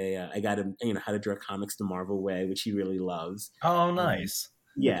birthday, I got him, how to draw comics the Marvel way, which he really loves. Oh, nice.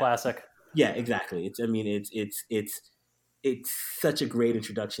 Yeah, Classic. Yeah, exactly. It's such a great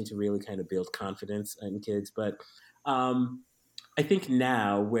introduction to really kind of build confidence in kids. But I think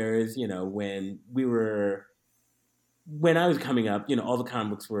now, whereas when I was coming up, all the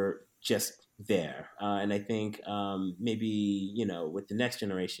comic books were just there, and I think maybe with the next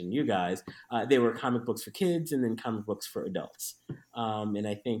generation, you guys, there were comic books for kids and then comic books for adults. And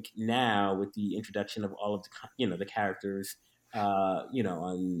I think now with the introduction of all of the the characters.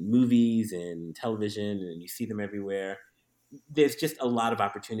 On movies and television, and you see them everywhere. There's just a lot of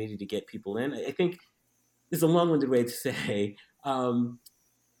opportunity to get people in. I think there's a long-winded way to say the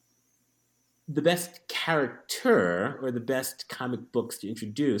best character or the best comic books to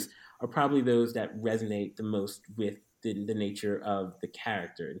introduce are probably those that resonate the most with the nature of the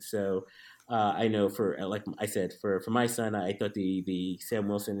character. And so I know for, like I said, for my son, I thought the Sam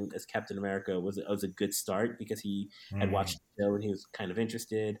Wilson as Captain America was a good start because he had watched the show and he was kind of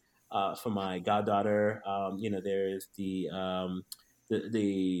interested. For my goddaughter, there's the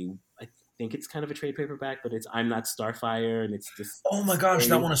I think it's kind of a trade paperback, but it's I'm Not Starfire, and it's just oh my gosh,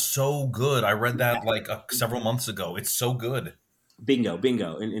 that one is so good. I read that like several months ago. It's so good. Bingo,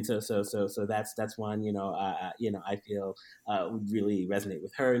 and so that's one I feel would really resonate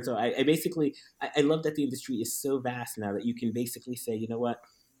with her, and so I basically I love that the industry is so vast now that you can basically say, you know what,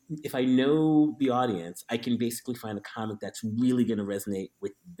 if I know the audience, I can basically find a comic that's really going to resonate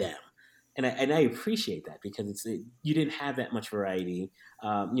with them, and I appreciate that because you didn't have that much variety,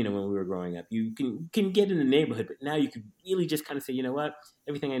 when we were growing up. You can get in the neighborhood, but now you could really just kind of say, you know what,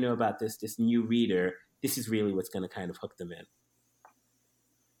 everything I know about this new reader, this is really what's going to kind of hook them in.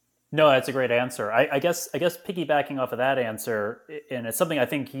 No, that's a great answer. I guess piggybacking off of that answer, and it's something I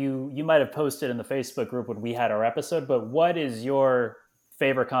think you might have posted in the Facebook group when we had our episode. But what is your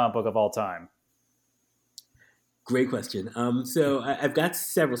favorite comic book of all time? Great question. I've got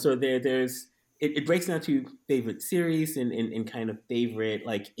several. So there's it breaks down to favorite series and kind of favorite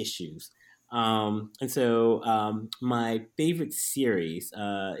like issues. My favorite series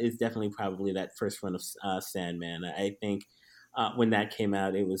is definitely probably that first run of Sandman. I think when that came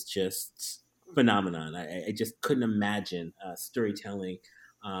out, it was just phenomenon. I just couldn't imagine storytelling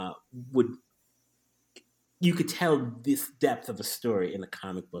would you could tell this depth of a story in a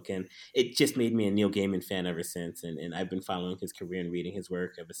comic book, and it just made me a Neil Gaiman fan ever since. And I've been following his career and reading his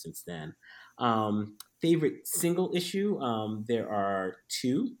work ever since then. Favorite single issue? There are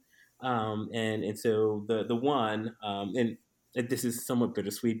two, and so the one, and this is somewhat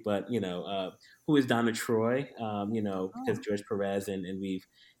bittersweet, but who is Donna Troy? Because George Perez, and we've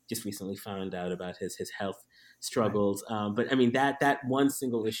just recently found out about his health struggles. Right. But I mean that one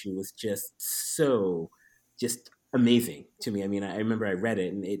single issue was just amazing to me. I mean, I remember I read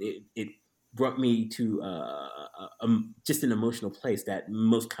it, and it brought me to just an emotional place that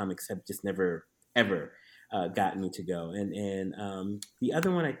most comics have just never ever gotten me to go. And the other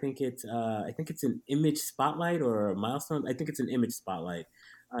one, I think it's an Image Spotlight or a Milestone. I think it's an Image Spotlight,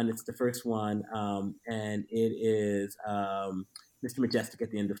 and it's the first one, and it is Mr. Majestic at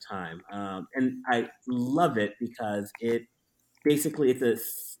the End of Time, and I love it because it basically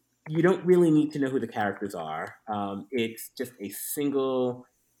you don't really need to know who the characters are. It's just a single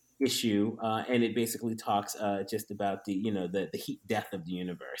issue, and it basically talks just about the heat death of the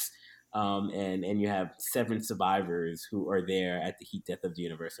universe. And you have 7 survivors who are there at the heat death of the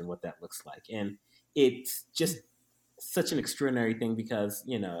universe and what that looks like. And it's just such an extraordinary thing because,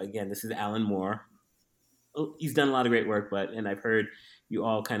 again, this is Alan Moore. He's done a lot of great work, and I've heard you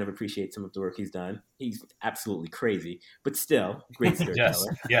all kind of appreciate some of the work he's done. He's absolutely crazy, but still great storyteller. Yes,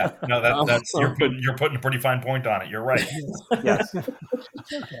 yeah, no, that's you're putting a pretty fine point on it. You're right. Yes,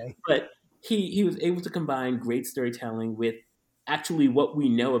 okay. But he was able to combine great storytelling with actually what we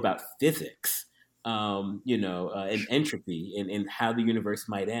know about physics, and entropy, and how the universe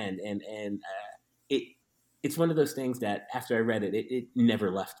might end, and it's one of those things that after I read it, it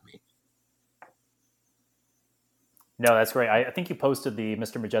never left me. No, that's great. I think you posted the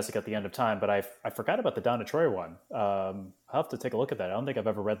Mr. Majestic at the End of Time, but I forgot about the Donna Troy one. I'll have to take a look at that. I don't think I've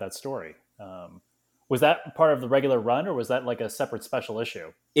ever read that story. Was that part of the regular run, or was that like a separate special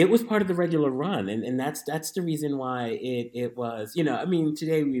issue? It was part of the regular run, and that's the reason why it was. I mean,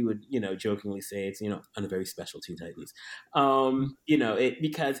 today we would jokingly say it's on a very special Teen Titans,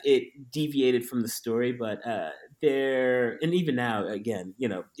 because it deviated from the story, but and even now, again,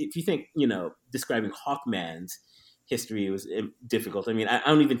 if you think describing Hawkman's history was difficult. I mean, I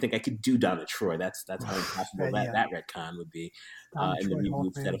don't even think I could do Donna Troy. That's how impossible that retcon would be, and the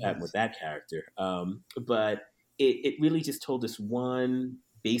reboots that have happened with that character. But it really just told us one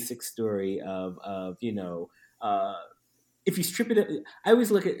basic story of if you strip it. I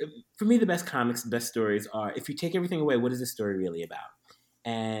always look at, for me, the best comics, the best stories are if you take everything away, what is the story really about?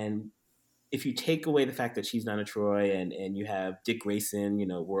 And if you take away the fact that she's Donna Troy and you have Dick Grayson,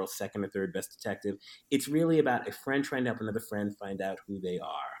 world's second or third best detective, it's really about a friend trying to help another friend find out who they are.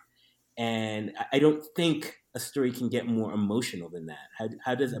 And I don't think a story can get more emotional than that.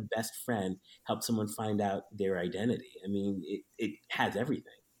 How does a best friend help someone find out their identity? I mean, it has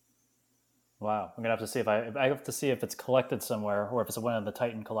everything. Wow, I'm gonna have to see if I have to see if it's collected somewhere or if it's one of the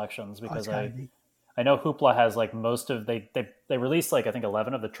Titan collections, because I know Hoopla has like most of they released like I think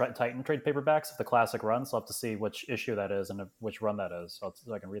 11 of the Titan trade paperbacks of the classic run, so I'll have to see which issue that is and which run that is, so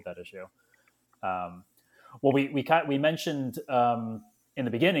I can read that issue. Well, we mentioned in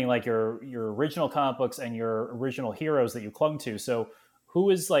the beginning like your original comic books and your original heroes that you clung to. So who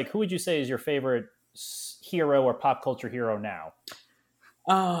would you say is your favorite hero or pop culture hero now?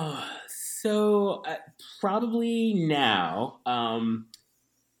 So probably now.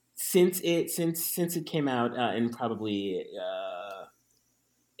 Since it came out, and probably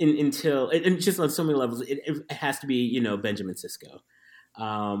until just on so many levels, it has to be Benjamin Sisko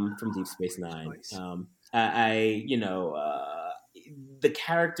from Deep Space Nine. Nice. The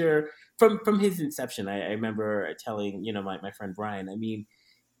character from his inception. I remember telling my friend Brian. I mean,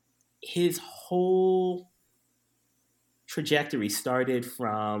 his whole trajectory started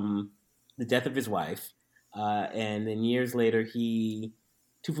from the death of his wife, and then years later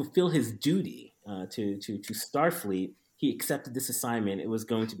to fulfill his duty to Starfleet, he accepted this assignment. It was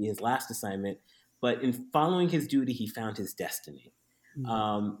going to be his last assignment, but in following his duty, he found his destiny,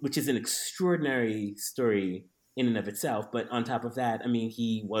 which is an extraordinary story in and of itself. But on top of that, I mean,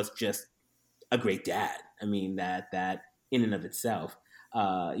 he was just a great dad. I mean, that in and of itself,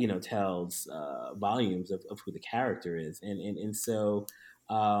 tells volumes of who the character is, and so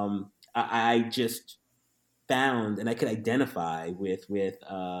I just found, and I could identify with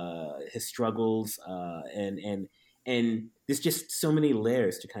his struggles, and there's just so many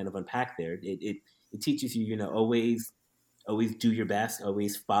layers to kind of unpack there. It teaches you, always do your best,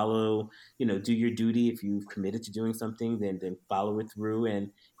 always follow, do your duty. If you've committed to doing something, then follow it through,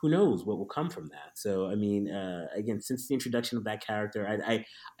 and who knows what will come from that. So I mean, again, since the introduction of that character,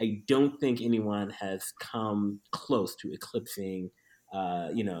 I don't think anyone has come close to eclipsing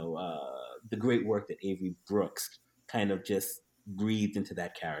the great work that Avery Brooks kind of just breathed into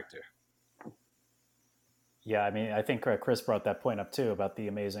that character. Yeah, I mean, I think Chris brought that point up too about the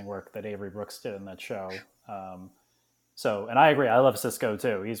amazing work that Avery Brooks did in that show. So, and I agree. I love Sisko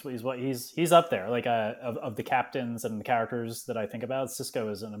too. He's up there. Like of the captains and the characters that I think about,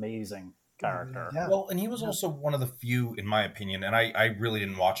 Sisko is an amazing character. Yeah. Well, and he was also one of the few, in my opinion, and I really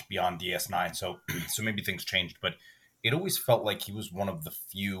didn't watch Beyond DS9, so maybe things changed, but it always felt like he was one of the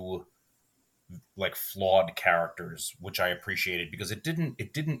few like flawed characters, which I appreciated because it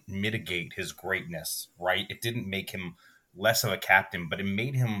didn't mitigate his greatness, right? It didn't make him less of a captain, but it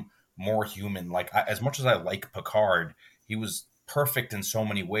made him more human. Like as much as I like Picard, he was perfect in so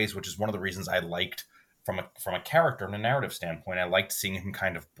many ways, which is one of the reasons I liked from a character and a narrative standpoint. I liked seeing him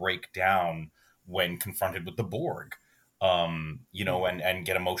kind of break down when confronted with the Borg, and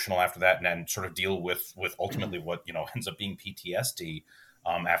get emotional after that, and sort of deal with ultimately what ends up being PTSD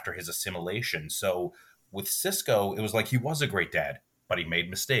after his assimilation. So with Sisko, it was like he was a great dad, but he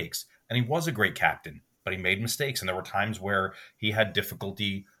made mistakes, and he was a great captain, but he made mistakes, and there were times where he had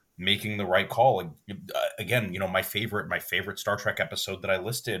difficulty making the right call. Again, my favorite Star Trek episode that I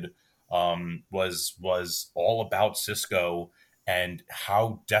listed was all about Sisko and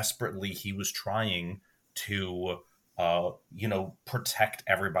how desperately he was trying to protect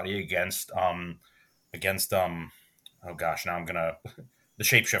everybody against oh gosh, now I'm gonna the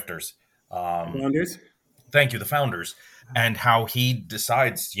shapeshifters. Founders. Thank you, the founders, and how he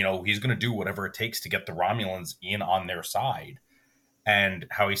decides, he's going to do whatever it takes to get the Romulans in on their side, and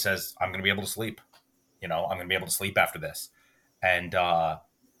how he says, "I'm going to be able to sleep. I'm going to be able to sleep after this," and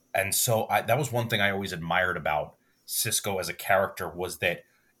so that was one thing I always admired about Sisko as a character, was that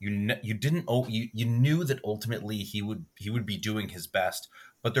you knew that ultimately he would be doing his best,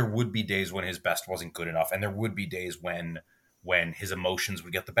 but there would be days when his best wasn't good enough, and there would be days when his emotions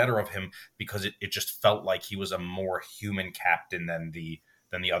would get the better of him, because it just felt like he was a more human captain than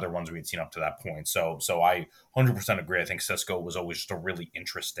the other ones we had seen up to that point. So I 100% agree. I think Sisko was always just a really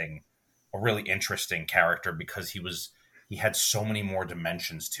interesting character, because he had so many more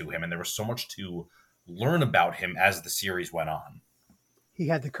dimensions to him, and there was so much to learn about him as the series went on. He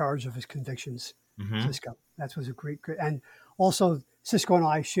had the courage of his convictions, Mm-hmm. Sisko. That was a great, and also Sisko and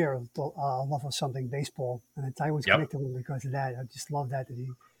I share a love of something baseball, and I was connected with him because of that. I just love that he.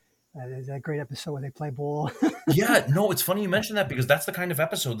 There's that great episode where they play ball. Yeah, no, it's funny you mentioned that, because that's the kind of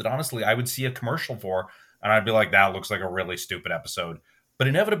episode that honestly I would see a commercial for, and I'd be like, that looks like a really stupid episode. But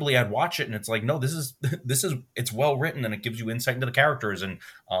inevitably I'd watch it, and it's like, no, this is it's well written, and it gives you insight into the characters, and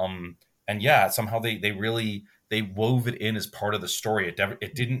yeah, somehow they wove it in as part of the story.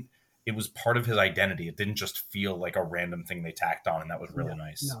 It was part of his identity. It didn't just feel like a random thing they tacked on, and that was really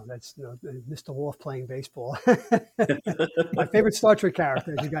nice. No, that's Mr. Worf playing baseball. My favorite Star Trek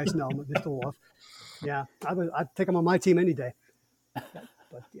character, as you guys know, Mr. Worf. Yeah, I'd take him on my team any day.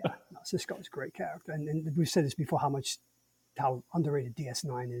 But yeah, Sisko is a great character, and we've said this before, how underrated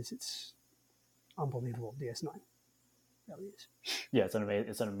DS9 is. It's unbelievable, DS9. It really is. Yeah,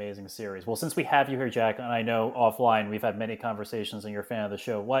 it's an amazing series. Well, since we have you here, Jack, and I know offline we've had many conversations, and you're a fan of the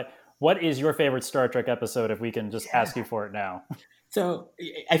show, what is your favorite Star Trek episode, if we can just ask you for it now? So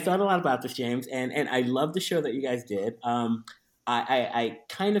I thought a lot about this, James, and I love the show that you guys did. I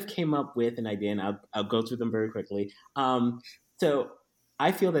kind of came up with an idea, and I'll go through them very quickly. So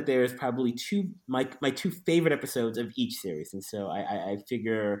I feel that there is probably my two favorite episodes of each series, and so I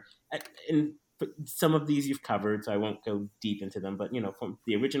figure, and some of these you've covered, so I won't go deep into them. But from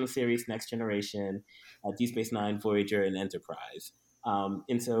the original series, Next Generation, Deep Space Nine, Voyager, and Enterprise.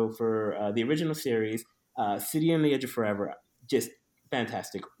 And so for the original series, City on the Edge of Forever, just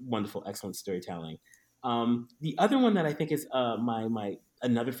fantastic, wonderful, excellent storytelling. The other one that I think is my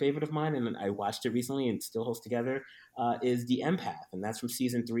another favorite of mine, and I watched it recently and still holds together, is The Empath, and that's from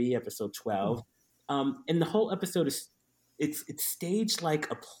season 3, episode 12. And the whole episode it's staged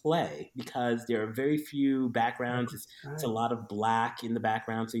like a play because there are very few backgrounds. It's a lot of black in the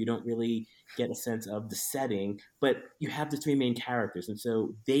background, so you don't really get a sense of the setting. But you have the three main characters, and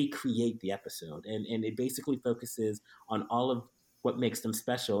so they create the episode, and it basically focuses on all of what makes them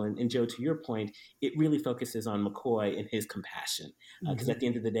special. And Joe, to your point, it really focuses on McCoy and his compassion, because at the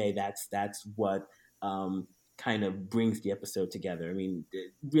end of the day, that's what kind of brings the episode together. I mean,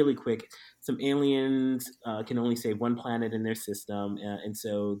 really quick, some aliens can only save one planet in their system, and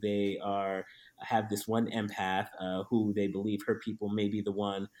so they have this one empath who they believe her people may be the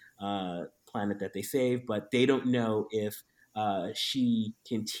one planet that they save, but they don't know if she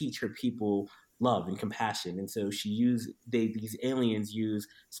can teach her people love and compassion. And so these aliens use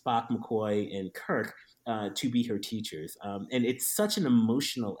Spock, McCoy, and Kirk to be her teachers. And it's such an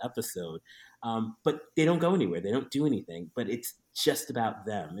emotional episode, but they don't go anywhere. They don't do anything, but it's just about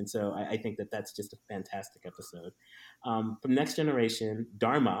them. And so I think that's just a fantastic episode. From Next Generation,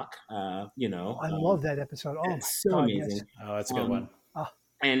 Darmok, I love that episode. Oh, it's so God, amazing. yes. Oh, that's a good one.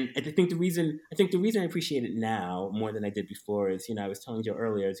 And I think the reason I appreciate it now more than I did before is, I was telling Joe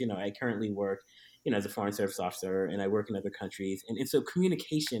earlier, is, I currently work, as a foreign service officer, and I work in other countries. And so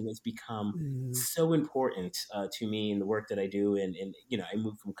communication has become so important to me in the work that I do. And, I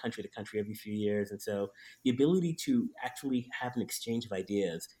move from country to country every few years. And so the ability to actually have an exchange of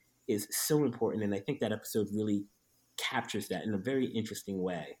ideas is so important. And I think that episode really captures that in a very interesting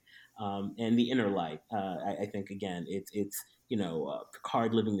way. And the inner light, I think, again, it's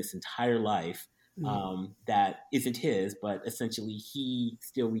Picard living this entire life that isn't his, but essentially he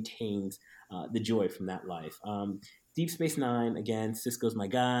still retains the joy from that life. Deep Space Nine, again, Sisko's my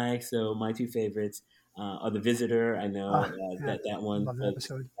guy. So my two favorites are The Visitor. I know that one. Love that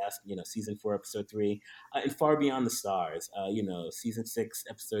episode. Season 4, episode 3, and Far Beyond the Stars. Season 6,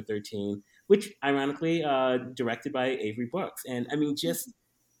 episode 13, which ironically directed by Avery Brooks. And I mean, just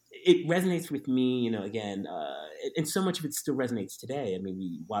it resonates with me, again, and so much of it still resonates today. I mean,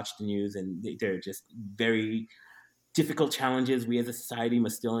 we watch the news and they're just very difficult challenges we as a society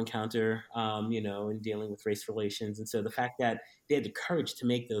must still encounter, in dealing with race relations. And so the fact that they had the courage to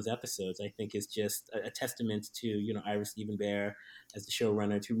make those episodes, I think, is just a testament to, Ira Steven Behr as the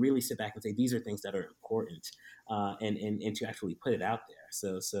showrunner, to really sit back and say, these are things that are important, and to actually put it out there.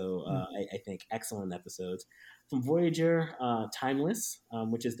 So I think excellent episodes. From Voyager, Timeless,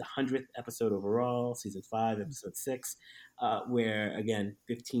 which is the 100th episode overall, season 5, episode 6, where, again,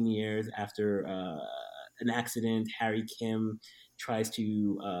 15 years after an accident, Harry Kim tries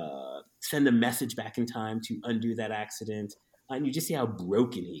to send a message back in time to undo that accident. And you just see how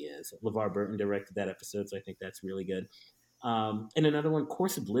broken he is. LeVar Burton directed that episode, so I think that's really good. And another one,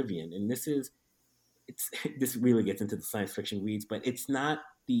 Course Oblivion. And this really gets into the science fiction weeds, but it's not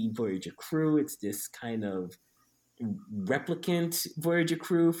the Voyager crew. It's this kind of replicant Voyager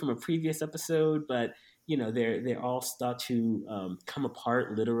crew from a previous episode, but they're all start to come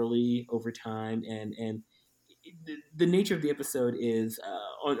apart literally over time, and the nature of the episode is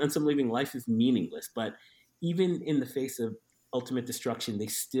on some living life is meaningless, but even in the face of ultimate destruction, they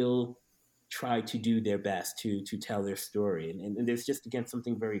still try to do their best to tell their story, and there's just, again,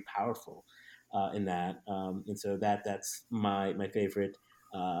 something very powerful in that, and so that's my favorite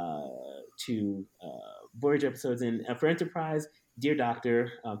two Voyager episodes. And for Enterprise, Dear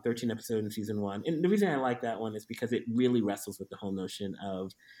Doctor, 13 episodes in season 1. And the reason I like that one is because it really wrestles with the whole notion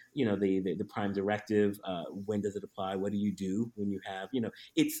of, the prime directive. When does it apply? What do you do when you have,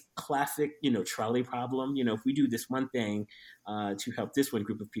 it's classic, trolley problem. If we do this one thing to help this one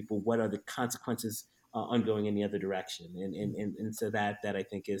group of people, what are the consequences on going in the other direction? And so that I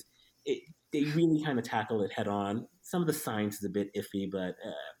think is, they really kind of tackle it head on. Some of the science is a bit iffy, but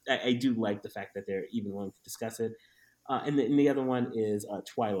I do like the fact that they're even willing to discuss it. And the other one is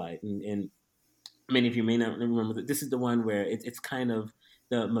Twilight. And many of you may not remember that this is the one where it's kind of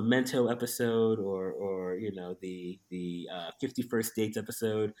the Memento episode or the 51st Dates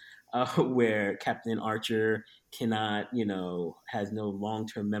episode where Captain Archer cannot, has no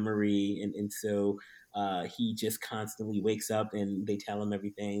long-term memory. And so he just constantly wakes up and they tell him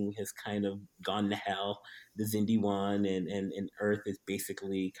everything has kind of gone to hell. The Xindi one and Earth is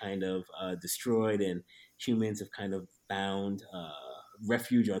basically kind of destroyed, and humans have kind of found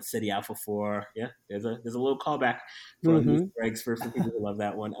refuge on Ceti Alpha 4. Yeah, there's a little callback for Greg's for people who love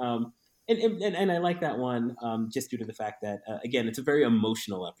that one. And I like that one just due to the fact that, again, it's a very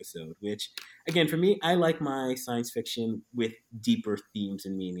emotional episode, which, again, for me, I like my science fiction with deeper themes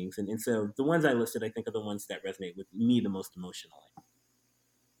and meanings. And so the ones I listed, I think, are the ones that resonate with me the most emotionally.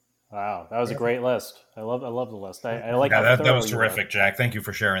 Wow, that was a great list. I love the list. I like how that thorough was you were. terrific, Jack. Thank you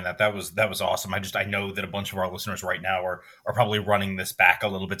for sharing that. That was awesome. I know that a bunch of our listeners right now are probably running this back a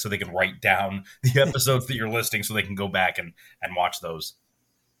little bit so they can write down the episodes that you're listing so they can go back and watch those.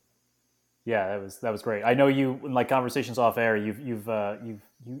 Yeah, that was great. I know you in like conversations off air. You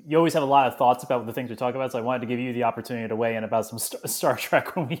always have a lot of thoughts about the things we talk about. So I wanted to give you the opportunity to weigh in about some Star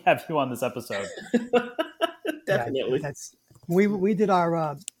Trek when we have you on this episode. Definitely. Yeah, we did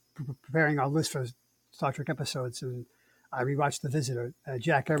our preparing our list for Star Trek episodes, and I rewatched The Visitor.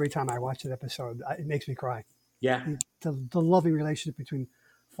 Jack, every time I watch that episode, it makes me cry. Yeah. The loving relationship between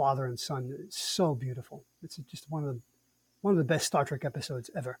father and son is so beautiful. It's just one of the best Star Trek episodes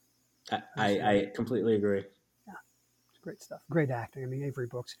ever. I completely agree. Yeah, it's great stuff. Great acting. I mean, Avery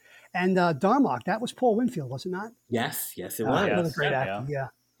Brooks. And Darmok, that was Paul Winfield, was it not? Yes, it was. Another great acting. Yeah.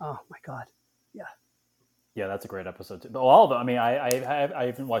 Oh, my God. Yeah. Yeah, that's a great episode too. All of them. I mean, I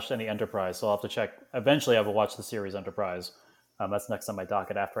haven't watched any Enterprise, so I'll have to check. Eventually, I will watch the series Enterprise. That's next on my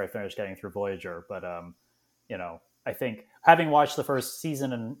docket after I finish getting through Voyager. But I think having watched the first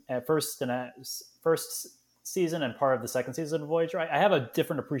season and first season and part of the second season of Voyager, I have a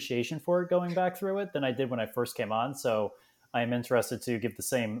different appreciation for it going back through it than I did when I first came on. So I am interested to give the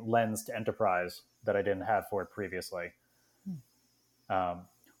same lens to Enterprise that I didn't have for it previously.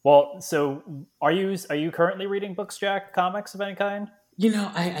 Well, so are you currently reading books, Jack? Comics of any kind?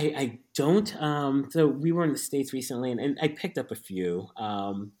 I don't. So we were in the States recently, and I picked up a few.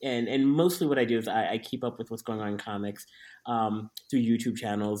 And mostly what I do is I keep up with what's going on in comics through YouTube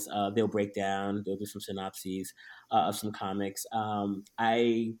channels. They'll do some synopses of some comics.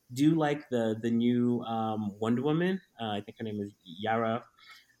 I do like the new Wonder Woman. I think her name is Yara.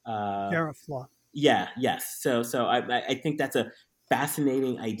 Yara Flaw. Yeah. Yes. So I think that's a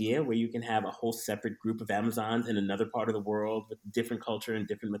fascinating idea where you can have a whole separate group of Amazons in another part of the world with different culture and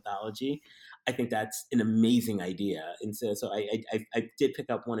different mythology. I think that's an amazing idea. And so I did pick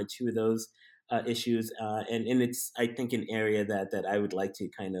up one or two of those issues. And it's, I think, an area that I would like to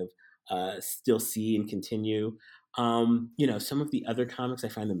kind of still see and continue. Some of the other comics, I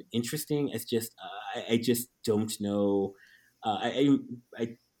find them interesting. It's just, I just don't know. I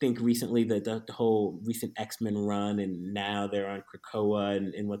think recently the whole recent X-Men run, and now they're on Krakoa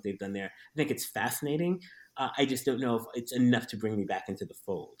and what they've done there. I think it's fascinating. I just don't know if it's enough to bring me back into the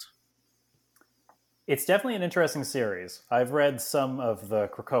fold. It's definitely an interesting series. I've read some of the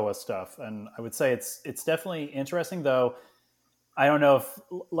Krakoa stuff, and I would say it's definitely interesting, though. I don't know if,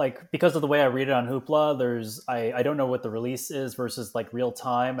 because of the way I read it on Hoopla, I don't know what the release is versus real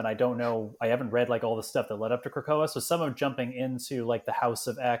time, and I don't know, I haven't read all the stuff that led up to Krakoa, so some of jumping into the House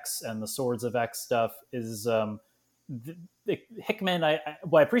of X and the Swords of X stuff is Hickman. I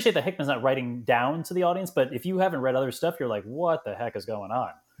appreciate that Hickman's not writing down to the audience, but if you haven't read other stuff, you're like, what the heck is going on?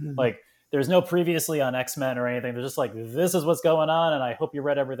 Mm-hmm. There's no previously on X-Men or anything. They're just this is what's going on, and I hope you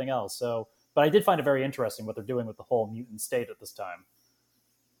read everything else. So. But I did find it very interesting what they're doing with the whole mutant state at this time.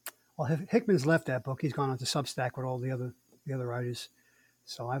 Well, Hickman's left that book. He's gone on to Substack with all the other writers.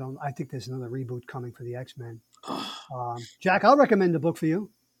 So I think there's another reboot coming for the X-Men. Jack, I'll recommend the book for you.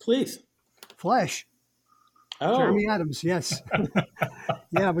 Please. Flash. Oh. Jeremy Adams, yes.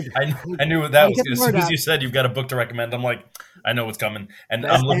 Yeah, but I knew that was as soon as you said you've got a book to recommend. I'm like, I know what's coming, and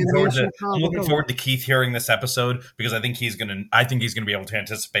I'm looking forward to Keith hearing this episode because I think he's gonna be able to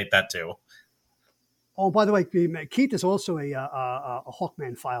anticipate that too. Oh, by the way, Keith is also a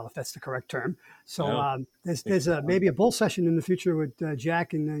Hawkman file, if that's the correct term. So there's maybe a bull session in the future with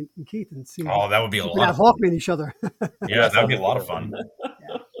Jack and Keith, and see. Oh, that would be a lot. Hawkman each other. Yeah, that would be a lot of fun.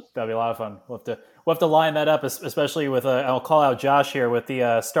 Yeah. That'd be a lot of fun. We'll have to line that up, especially with I'll call out Josh here with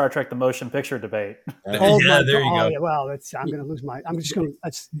the Star Trek the Motion Picture debate. There you go. Yeah, well, I'm going to lose my. I'm just going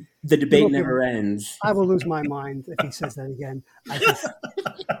to. The debate never ends. I will lose my mind if he says that again.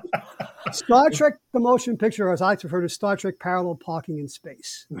 Star Trek the Motion Picture, or as I prefer to, Star Trek Parallel Parking in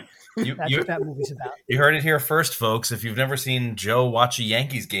Space. That's what that movie's about. You heard it here first, folks. If you've never seen Joe watch a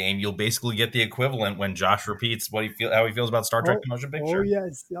Yankees game, you'll basically get the equivalent when Josh repeats how he feels about Star Trek the Motion Picture. Oh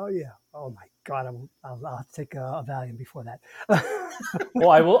yes, oh yeah, oh my God, I'll take a Valium before that.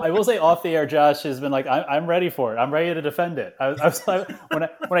 Well, I will say off the air, Josh has been I'm ready for it. I'm ready to defend it. I was when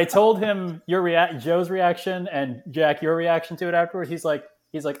I told him Joe's reaction and Jack your reaction to it afterwards, he's like,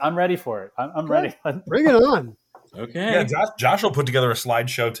 I'm ready for it. I'm ready. Bring it on. Okay. Yeah, Josh will put together a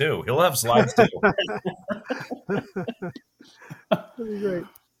slideshow too. He'll have slides too. That'd be great.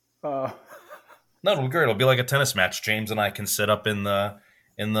 No, it'll be great. It'll be like a tennis match. James and I can sit up in the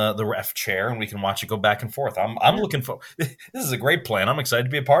in the ref chair, and we can watch it go back and forth. I'm looking for. This is a great plan. I'm excited to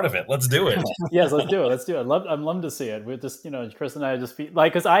be a part of it. Let's do it. Yes, let's do it. Let's do it. I'd love to see it. We just, Chris and I just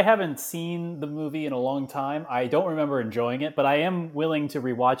like, because I haven't seen the movie in a long time. I don't remember enjoying it, but I am willing to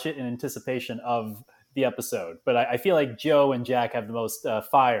rewatch it in anticipation of the episode. But I feel like Joe and Jack have the most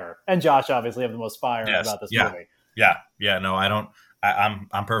fire, and Josh obviously have the most fire about this movie. Yeah. No, I don't.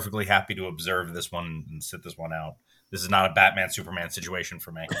 I'm perfectly happy to observe this one and sit this one out. This is not a Batman Superman situation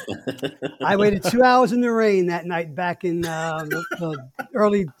for me. I waited 2 hours in the rain that night back in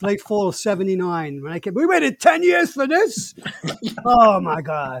the late fall of '79 when we waited 10 years for this. Oh my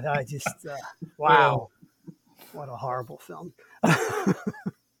God! I just wow, what a horrible film.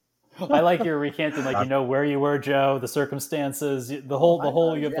 I like your recanting, like where you were, Joe, the circumstances, the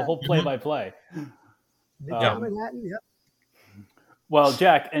whole you have the whole play by play. Manhattan, yep. Well,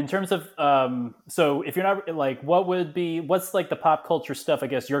 Jack, in terms of, so if you're not like, what's like the pop culture stuff, I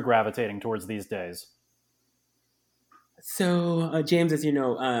guess you're gravitating towards these days? So, James, as you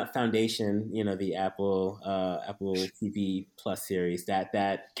know, Foundation, the Apple TV Plus series,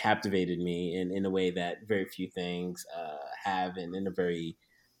 that captivated me in a way that very few things have in a very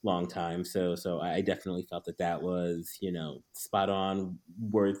long time. So I definitely felt that was, spot on,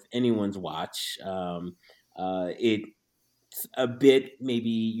 worth anyone's watch. A bit, maybe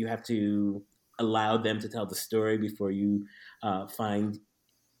you have to allow them to tell the story before you find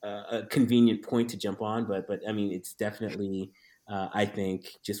a convenient point to jump on. But I mean, it's definitely, I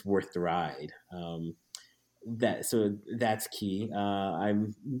think, just worth the ride. So that's key.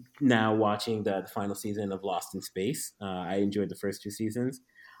 I'm now watching the final season of Lost in Space. I enjoyed the first 2 seasons.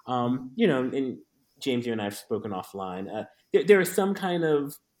 And James, you and I have spoken offline. There are some kind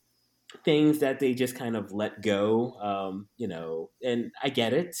of things that they just kind of let go, and I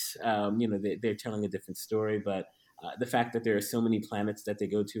get it. They're telling a different story, but the fact that there are so many planets that they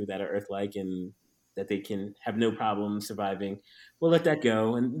go to that are Earth-like and that they can have no problem surviving, we'll let that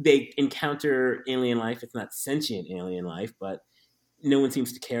go. And they encounter alien life. It's not sentient alien life, but no one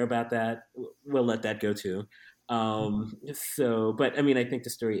seems to care about that. We'll let that go too. But I mean, I think the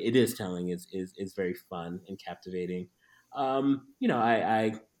story it is telling is very fun and captivating.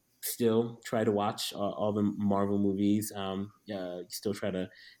 I still try to watch all the Marvel movies. Still try to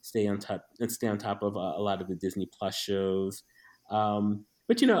stay on top of a lot of the Disney Plus shows.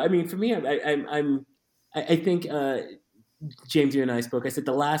 But I mean, for me, I think James, you and I spoke. I said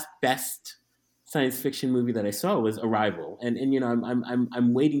the last best science fiction movie that I saw was Arrival, and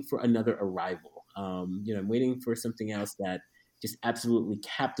I'm waiting for another Arrival. I'm waiting for something else that just absolutely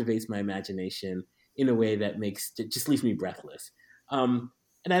captivates my imagination in a way that just leaves me breathless.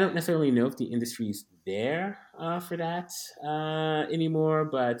 And I don't necessarily know if the industry's there for that anymore,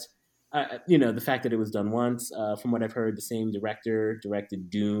 but the fact that it was done once, from what I've heard, the same director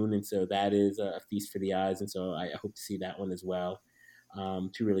directed Dune, and so that is a feast for the eyes, and so I hope to see that one as well,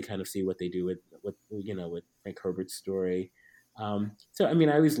 to really kind of see what they do with Frank Herbert's story. So I mean,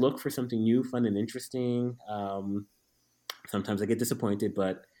 I always look for something new, fun, and interesting. Sometimes I get disappointed,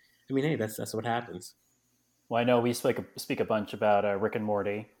 but I mean, hey, that's what happens. Well, I know we speak a bunch about Rick and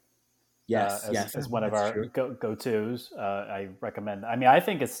Morty. Yes, as one of our go-tos. I recommend. I mean, I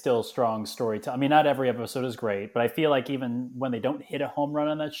think it's still strong storytelling. I mean, not every episode is great, but I feel like even when they don't hit a home run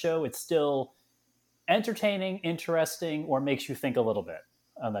on that show, it's still entertaining, interesting, or makes you think a little bit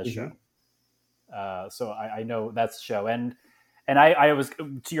on that show. So I know that's the show. And I was,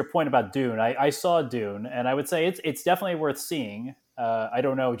 to your point about Dune, I saw Dune, and I would say it's definitely worth seeing. I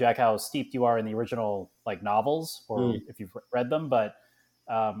don't know, Jack, how steeped you are in the original novels, or if you've read them, but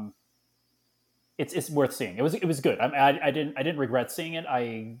it's worth seeing. It was good. I didn't regret seeing it.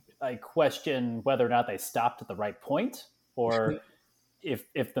 I question whether or not they stopped at the right point, or if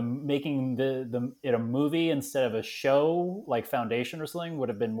the making it a movie instead of a show like Foundation or something would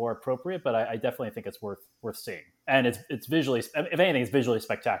have been more appropriate. But I definitely think it's worth seeing, and it's visually, if anything, it's visually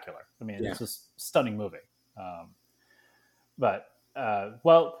spectacular. I mean, it's just a stunning movie.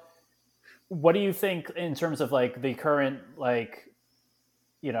 Well, what do you think in terms of like the current, like,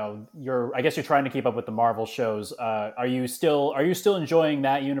 I guess you're trying to keep up with the Marvel shows. Are you still enjoying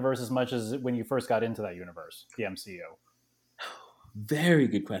that universe as much as when you first got into that universe, the MCU? Very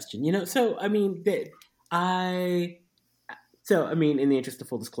good question. So I mean, in the interest of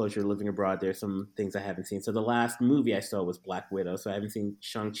full disclosure, living abroad, there's some things I haven't seen. So the last movie I saw was Black Widow, so I haven't seen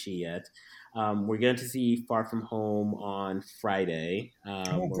Shang-Chi yet. We're going to see Far From Home on Friday.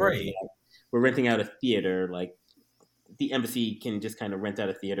 Great. We're renting out a theater. Like, the embassy can just kind of rent out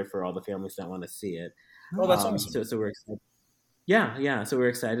a theater for all the families that want to see it. Oh, that's awesome. So we're excited. Yeah. So we're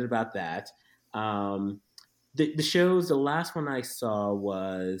excited about that. The shows, the last one I saw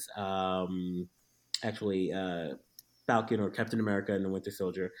was actually Falcon or Captain America and the Winter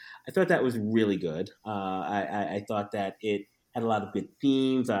Soldier. I thought that was really good. I thought that it had a lot of good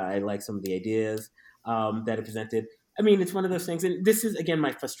themes. I like some of the ideas that it presented. I mean, it's one of those things, and this is again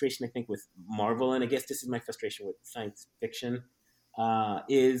my frustration. I think with Marvel, and I guess this is my frustration with science fiction,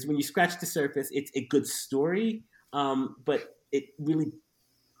 is when you scratch the surface, it's a good story, but it really,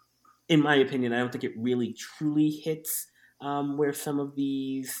 in my opinion, I don't think it really truly hits where some of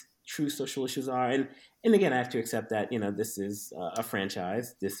these true social issues are. And again, I have to accept that this is a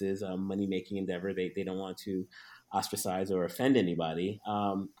franchise. This is a money making endeavor. They don't want to ostracize or offend anybody.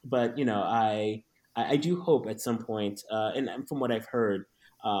 But I do hope at some point, and from what I've heard,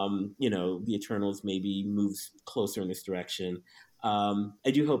 the Eternals maybe moves closer in this direction.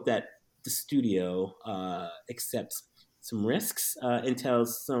 I do hope that the studio accepts some risks and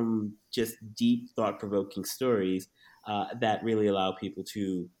tells some just deep, thought-provoking stories that really allow people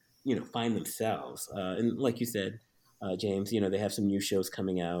to, find themselves. And like you said, James, they have some new shows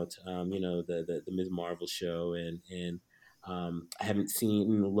coming out. The Ms. Marvel show, and I haven't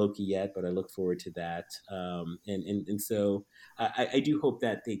seen Loki yet, but I look forward to that. And so I do hope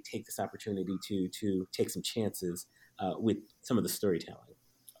that they take this opportunity to take some chances with some of the storytelling.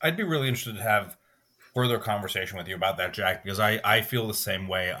 I'd be really interested to have further conversation with you about that, Jack, because I feel the same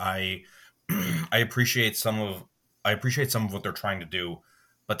way. I appreciate some of what they're trying to do,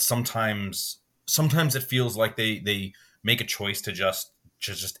 but sometimes it feels like they make a choice to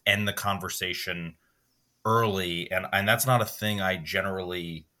just end the conversation early, and that's not a thing I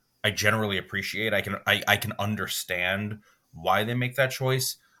generally appreciate. I can understand why they make that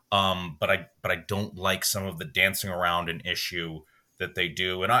choice, but I don't like some of the dancing around an issue that they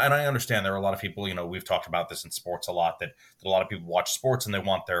do. And I understand there are a lot of people, we've talked about this in sports a lot, that a lot of people watch sports and they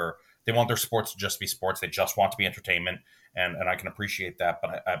want their sports to just be sports. They just want to be entertainment. And I can appreciate that.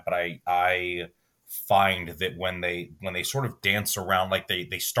 But I find that when they sort of dance around, like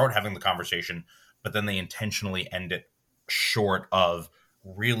they start having the conversation, but then they intentionally end it short of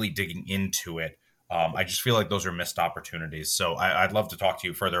really digging into it. I just feel like those are missed opportunities. So I'd love to talk to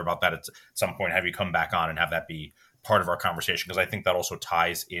you further about that at some point, have you come back on and have that be part of our conversation, because I think that also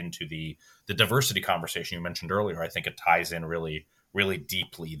ties into the diversity conversation you mentioned earlier. I think it ties in really, really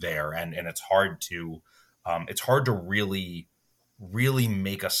deeply there, and it's hard to really, really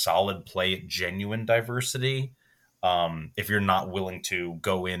make a solid play at genuine diversity if you're not willing to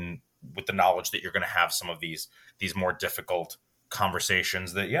go in with the knowledge that you're going to have some of these more difficult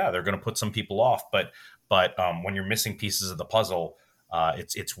conversations that, they're going to put some people off, but when you're missing pieces of the puzzle,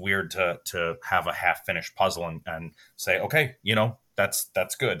 it's weird to have a half finished puzzle and say, okay,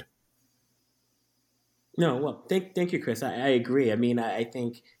 that's good. No, well, thank you, Chris. I agree. I mean, I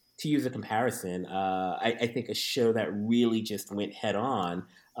think, to use a comparison, I think a show that really just went head on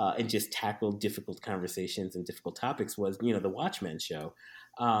and just tackled difficult conversations and difficult topics was, the Watchmen show.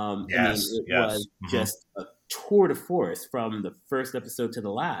 Yes, it was just a tour de force from the first episode to the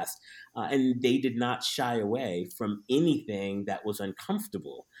last. And they did not shy away from anything that was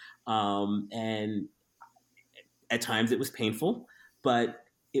uncomfortable. And at times it was painful, but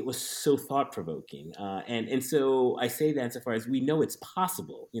it was so thought-provoking. And so I say that insofar as we know it's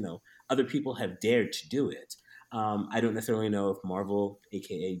possible. Other people have dared to do it. I don't necessarily know if Marvel,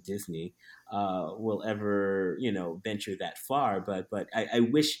 aka Disney, will ever, venture that far. But I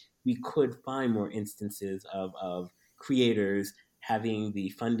wish we could find more instances of creators having the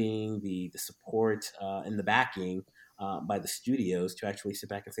funding, the support, and the backing by the studios to actually sit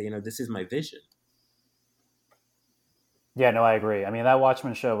back and say, this is my vision. Yeah, no, I agree. I mean, that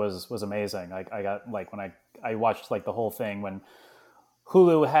Watchmen show was amazing. I got, like, when I watched, like, the whole thing when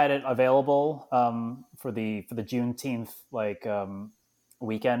Hulu had it available for the Juneteenth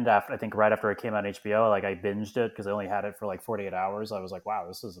weekend, after, I think right after it came out on HBO, like, I binged it because I only had it for like 48 hours. I was like, wow,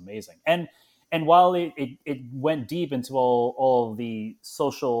 this is amazing. And while it went deep into all of the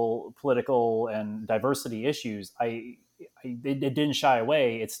social, political, and diversity issues, it didn't shy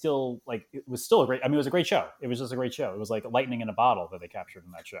away. It was still a great. I mean, it was a great show. It was just a great show. It was like lightning in a bottle that they captured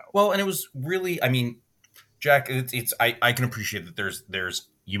in that show. Well, and it was really, I mean, Jack, I can appreciate that there's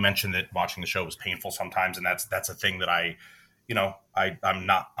you mentioned that watching the show was painful sometimes, and that's a thing that I'm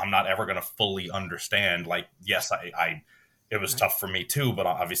not ever going to fully understand. Like, yes, it was tough for me too, but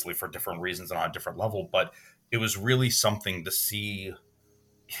obviously for different reasons and on a different level. But it was really something to see,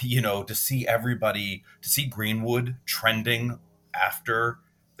 to see Greenwood trending after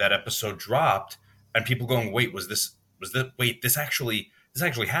that episode dropped, and people going, wait, this actually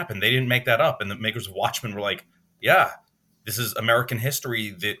happened. They didn't make that up. And the makers of Watchmen were like, yeah, this is American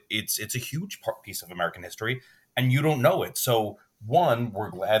history that it's a huge piece of American history, and you don't know it. So one,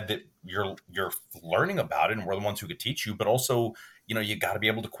 we're glad that you're learning about it, and we're the ones who could teach you. But also, you got to be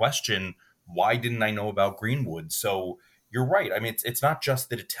able to question, why didn't I know about Greenwood? So you're right. I mean, it's not just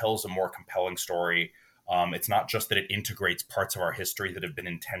that it tells a more compelling story. It's not just that it integrates parts of our history that have been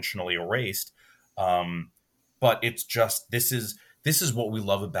intentionally erased. But it's just this is what we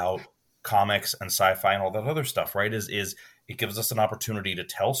love about comics and sci-fi and all that other stuff, right? Is it gives us an opportunity to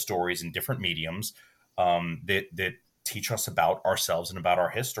tell stories in different mediums that teach us about ourselves and about our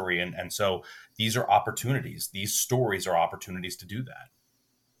history, and so these are opportunities. These stories are opportunities to do that.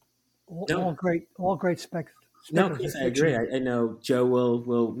 All great spec. No, Chris, I agree. I know Joe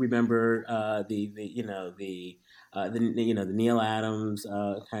will remember the Neil Adams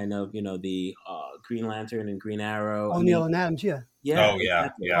kind of the Green Lantern and Green Arrow. Neil and Adams, yeah. Oh yeah,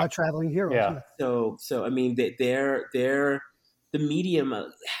 exactly. Our traveling heroes. Yeah. So I mean, they're the medium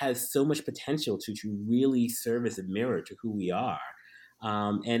has so much potential to really serve as a mirror to who we are,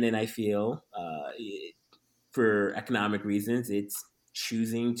 and then I feel for economic reasons, it's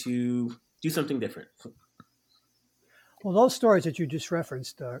choosing to do something different. Well, those stories that you just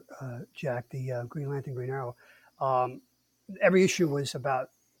referenced, Jack, the Green Lantern, Green Arrow, every issue was about,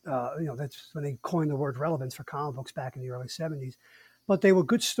 that's when they coined the word relevance for comic books back in the early 70s. But they were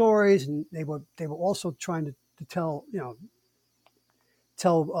good stories, and they were also trying to tell,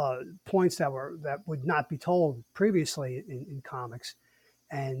 points that would not be told previously in comics.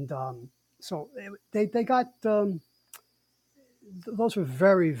 And so they got, those were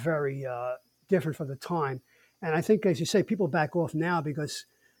very, very different for the time. And I think, as you say, people back off now because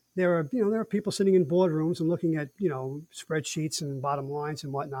there are people sitting in boardrooms and looking at, spreadsheets and bottom lines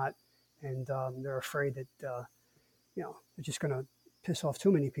and whatnot. And they're afraid that, they're just going to piss off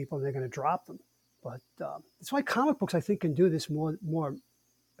too many people and they're going to drop them. But that's why comic books, I think, can do this more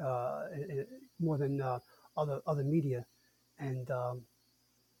than other media. And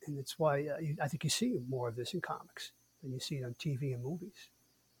it's why I think you see more of this in comics than you see it on TV and movies.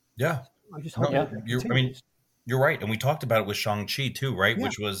 Yeah. I just hope you're right. And we talked about it with Shang-Chi too, right? Yeah.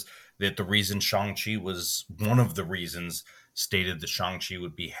 Which was that the reason Shang-Chi was one of the reasons stated that Shang-Chi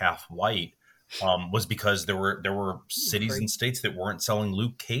would be half white was because there were cities and states that weren't selling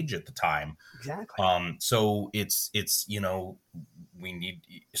Luke Cage at the time. Exactly. So it's we need,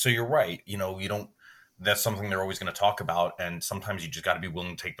 so you're right. That's something they're always going to talk about. And sometimes you just got to be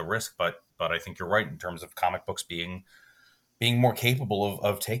willing to take the risk. But I think you're right in terms of comic books being more capable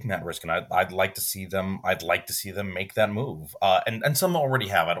of taking that risk, and I'd like to see them. I'd like to see them make that move, and some already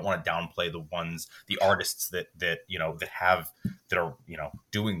have. I don't want to downplay the artists that are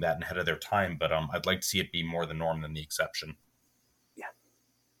doing that ahead of their time, but I'd like to see it be more the norm than the exception.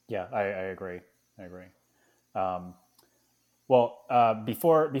 Yeah, I agree. Well,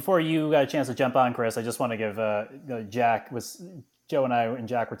 before you got a chance to jump on, Chris, I just want to give Joe and I and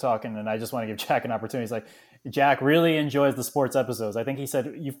Jack were talking, and I just want to give Jack an opportunity. He's like, Jack really enjoys the sports episodes. I think he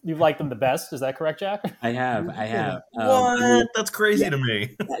said you like them the best. Is that correct, Jack? I have. What? That's crazy to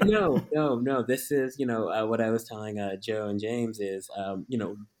me. No. This is, what I was telling Joe and James is,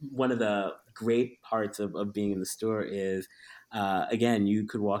 one of the great parts of being in the store is, again, you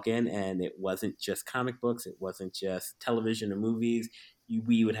could walk in and it wasn't just comic books. It wasn't just television or movies.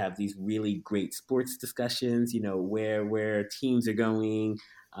 We would have these really great sports discussions, where teams are going,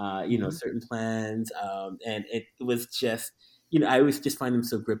 certain plans. And it was just, I always just find them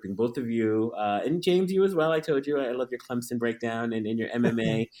so gripping. Both of you, and James, you as well. I told you, I love your Clemson breakdown and your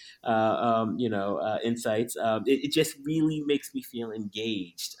MMA, insights. It just really makes me feel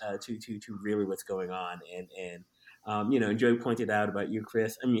engaged to really what's going on. And Joey pointed out about you,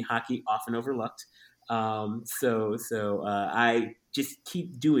 Chris. I mean, hockey often overlooked. So I just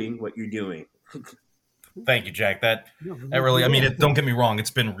keep doing what you're doing. Thank you, Jack. That really, I mean, don't get me wrong.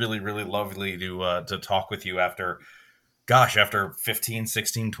 It's been really, really lovely to talk with you after 15,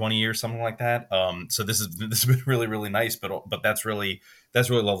 16, 20 years, something like that. So this has been really, really nice, but that's really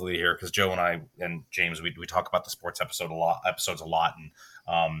lovely to hear, because Joe and I and James, we talk about the sports episodes a lot. And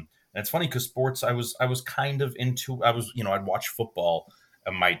it's funny because sports, I was kind of into, I'd watch football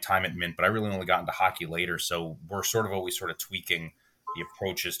in my time at Mint, but I really only got into hockey later. So we're always tweaking the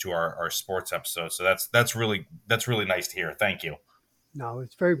approaches to our sports episodes. So that's really nice to hear. Thank you. No,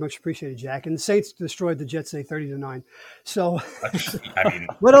 it's very much appreciated, Jack. And the Saints destroyed the Jets 30-9. So, I mean,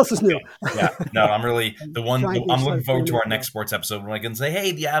 what else is new? Yeah, no, I'm really I'm looking forward to our next sports episode when I can say,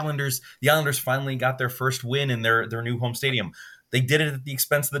 hey, the Islanders finally got their first win in their new home stadium. They did it at the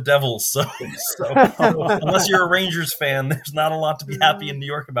expense of the Devils. So unless you're a Rangers fan, there's not a lot to be happy in New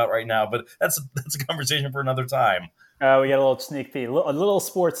York about right now. But that's a conversation for another time. We got a little sneak peek, a little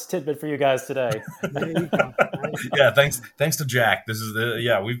sports tidbit for you guys today. There you go. Yeah, thanks to Jack. This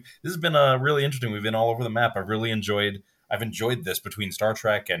has been really interesting. We've been all over the map. I've enjoyed this between Star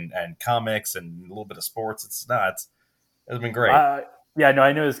Trek and comics and a little bit of sports. It's been great. Yeah, no,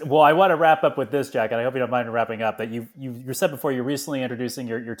 I know this. Well, I want to wrap up with this, Jack, and I hope you don't mind wrapping up. That you said before you're recently introducing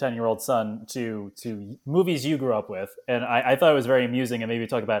your 10-year-old son to movies you grew up with, and I thought it was very amusing. And maybe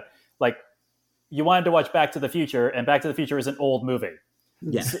talk about like you wanted to watch Back to the Future, and Back to the Future is an old movie.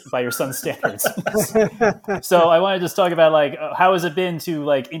 Yes. By your son's standards. So I want to just talk about like how has it been to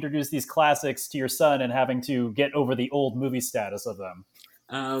like introduce these classics to your son and having to get over the old movie status of them.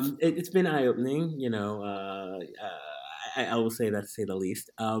 It's been eye-opening, I will say that to say the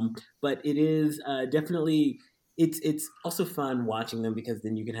least. But it is definitely it's also fun watching them because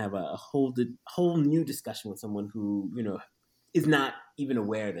then you can have a whole new discussion with someone who is not even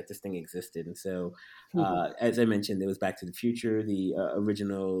aware that this thing existed. And so, as I mentioned, there was Back to the Future, the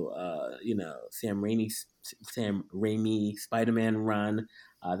original, Sam Raimi Spider-Man run.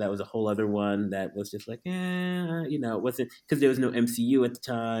 That was a whole other one that was just like, it wasn't because there was no MCU at the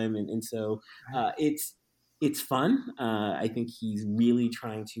time. And so it's fun. I think he's really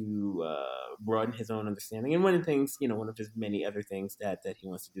trying to broaden his own understanding. And one of the things, one of his many other things that he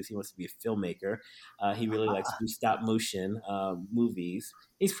wants to do is he wants to be a filmmaker. He really likes to do stop motion movies.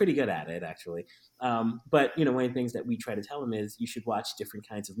 He's pretty good at it, actually. But, one of the things that we try to tell him is you should watch different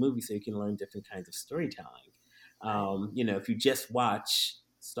kinds of movies so you can learn different kinds of storytelling. If you just watch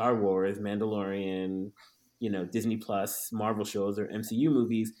Star Wars, Mandalorian, Disney Plus, Marvel shows, or MCU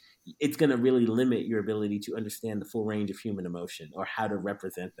movies, it's going to really limit your ability to understand the full range of human emotion or how to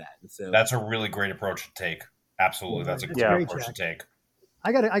represent that. And so that's a really great approach to take. Absolutely. That's a great approach to take.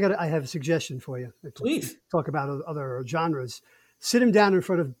 I have a suggestion for you. Please talk about other genres. Sit him down in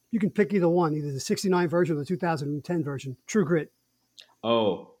front of, you can pick either one, either the 69 version or the 2010 version, True Grit.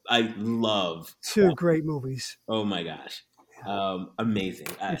 Oh, I love two great movies. Oh my gosh. Amazing.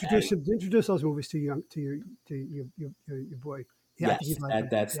 Introduce those movies to your boy. Yeah,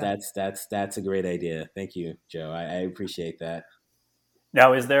 yes, that's a great idea. Thank you, Joe. I appreciate that.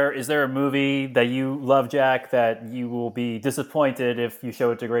 Now, is there a movie that you love, Jack, that you will be disappointed if you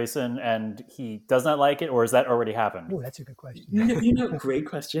show it to Grayson and he does not like it, or has that already happened? Oh, that's a good question. Great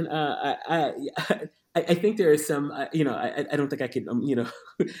question. I think there is some, I don't think I could,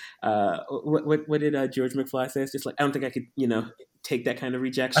 what did George McFly say? It's just like, I don't think I could, take that kind of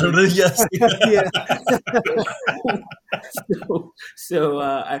rejection. Yes. So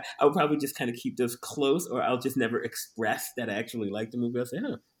I'll probably just kind of keep those close, or I'll just never express that I actually like the movie. I'll say,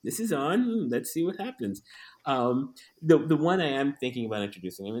 oh, this is on. Let's see what happens. The one I am thinking about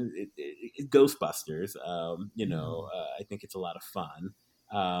introducing, it's Ghostbusters. I think it's a lot of fun.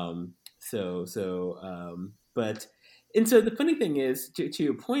 So the funny thing is, to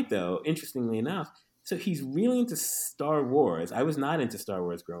your point though, interestingly enough, so he's really into Star Wars. I was not into Star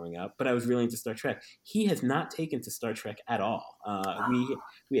Wars growing up, but I was really into Star Trek. He has not taken to Star Trek at all.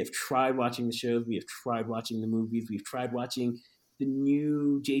 We have tried watching the shows. We have tried watching the movies. We've tried watching the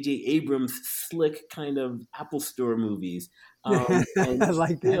new J.J. Abrams slick kind of Apple Store movies. I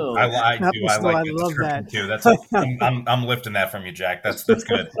like that. I do. I like the description too. That's I'm lifting that from you, Jack. That's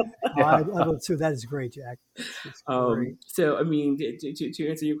good. I love too. That is great, Jack. Great. So I mean, to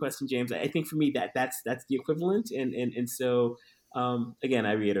answer your question, James, I think for me that's the equivalent, and so again,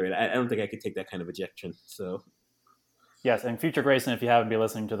 I reiterate, I don't think I could take that kind of ejection. So. Yes, and future Grayson, if you haven't been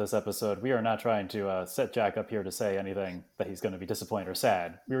listening to this episode, we are not trying to set Jack up here to say anything that he's going to be disappointed or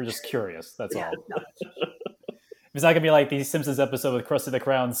sad. We were just curious. That's all. It's not going to be like the Simpsons episode with Krusty the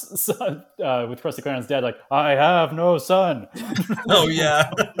Clown's son, with Krusty Clown's dad, like, I have no son. Oh, yeah.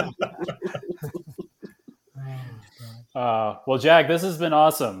 Well, Jack, this has been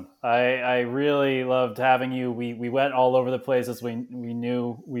awesome. I really loved having you. We went all over the place as we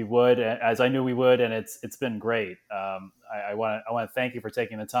knew we would, as I knew we would, and it's been great. I want to thank you for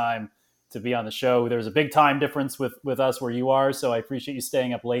taking the time to be on the show. There's a big time difference with us where you are, so I appreciate you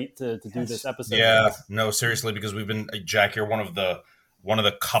staying up late to do this episode. Yeah, no, seriously, because we've been, Jack, you're one of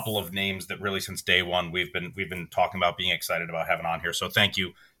the couple of names that really since day one we've been talking about being excited about having on here. So thank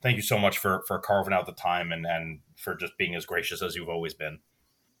you so much for carving out the time and for just being as gracious as you've always been.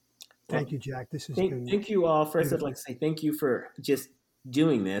 Thank you, Jack. This is thank you all. First, I'd like to say thank you for just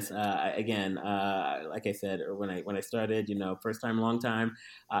doing this. Like I said, or when I started, first time, long time.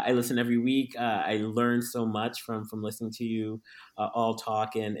 I listen every week. I learn so much from listening to you all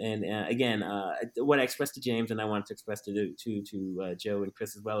talk. And again, what I expressed to James, and I wanted to express to Joe and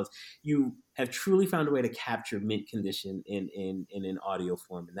Chris as well, is you have truly found a way to capture mint condition in an audio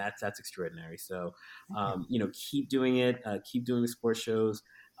form, and that's extraordinary. So, keep doing it. Keep doing the sports shows.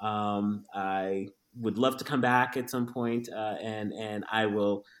 I would love to come back at some point, and I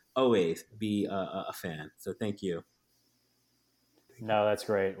will always be a fan. So thank you. No, that's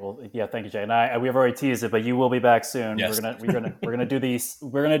great. Well, yeah, thank you, Jay. And we've already teased it, but you will be back soon. Yes. We're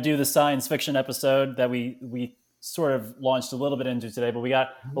gonna do the science fiction episode that we sort of launched a little bit into today, but we got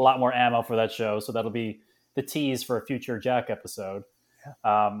a lot more ammo for that show, so that'll be the tease for a future Jack episode.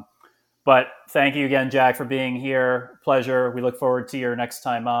 Yeah. But thank you again, Jack, for being here. Pleasure. We look forward to your next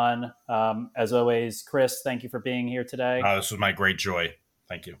time on. As always, Chris, thank you for being here today. This was my great joy.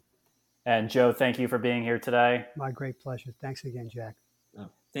 Thank you. And Joe, thank you for being here today. My great pleasure. Thanks again, Jack. Oh,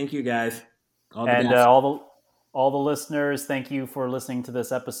 thank you, guys. All the listeners, thank you for listening to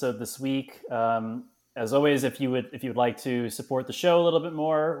this episode this week. As always, if you would like to support the show a little bit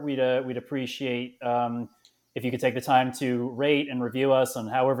more, we'd appreciate if you could take the time to rate and review us on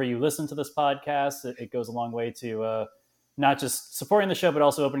however you listen to this podcast. It goes a long way to not just supporting the show, but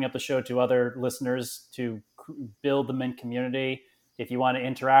also opening up the show to other listeners to build the Mint community. If you want to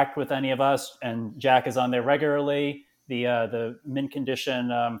interact with any of us, and Jack is on there regularly, the Mint Condition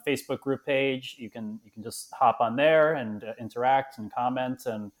Facebook group page, you can just hop on there and interact and comment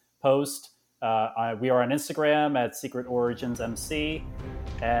and post. We are on Instagram at Secret Origins MC,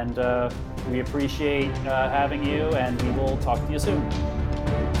 and we appreciate having you, and we will talk to you soon.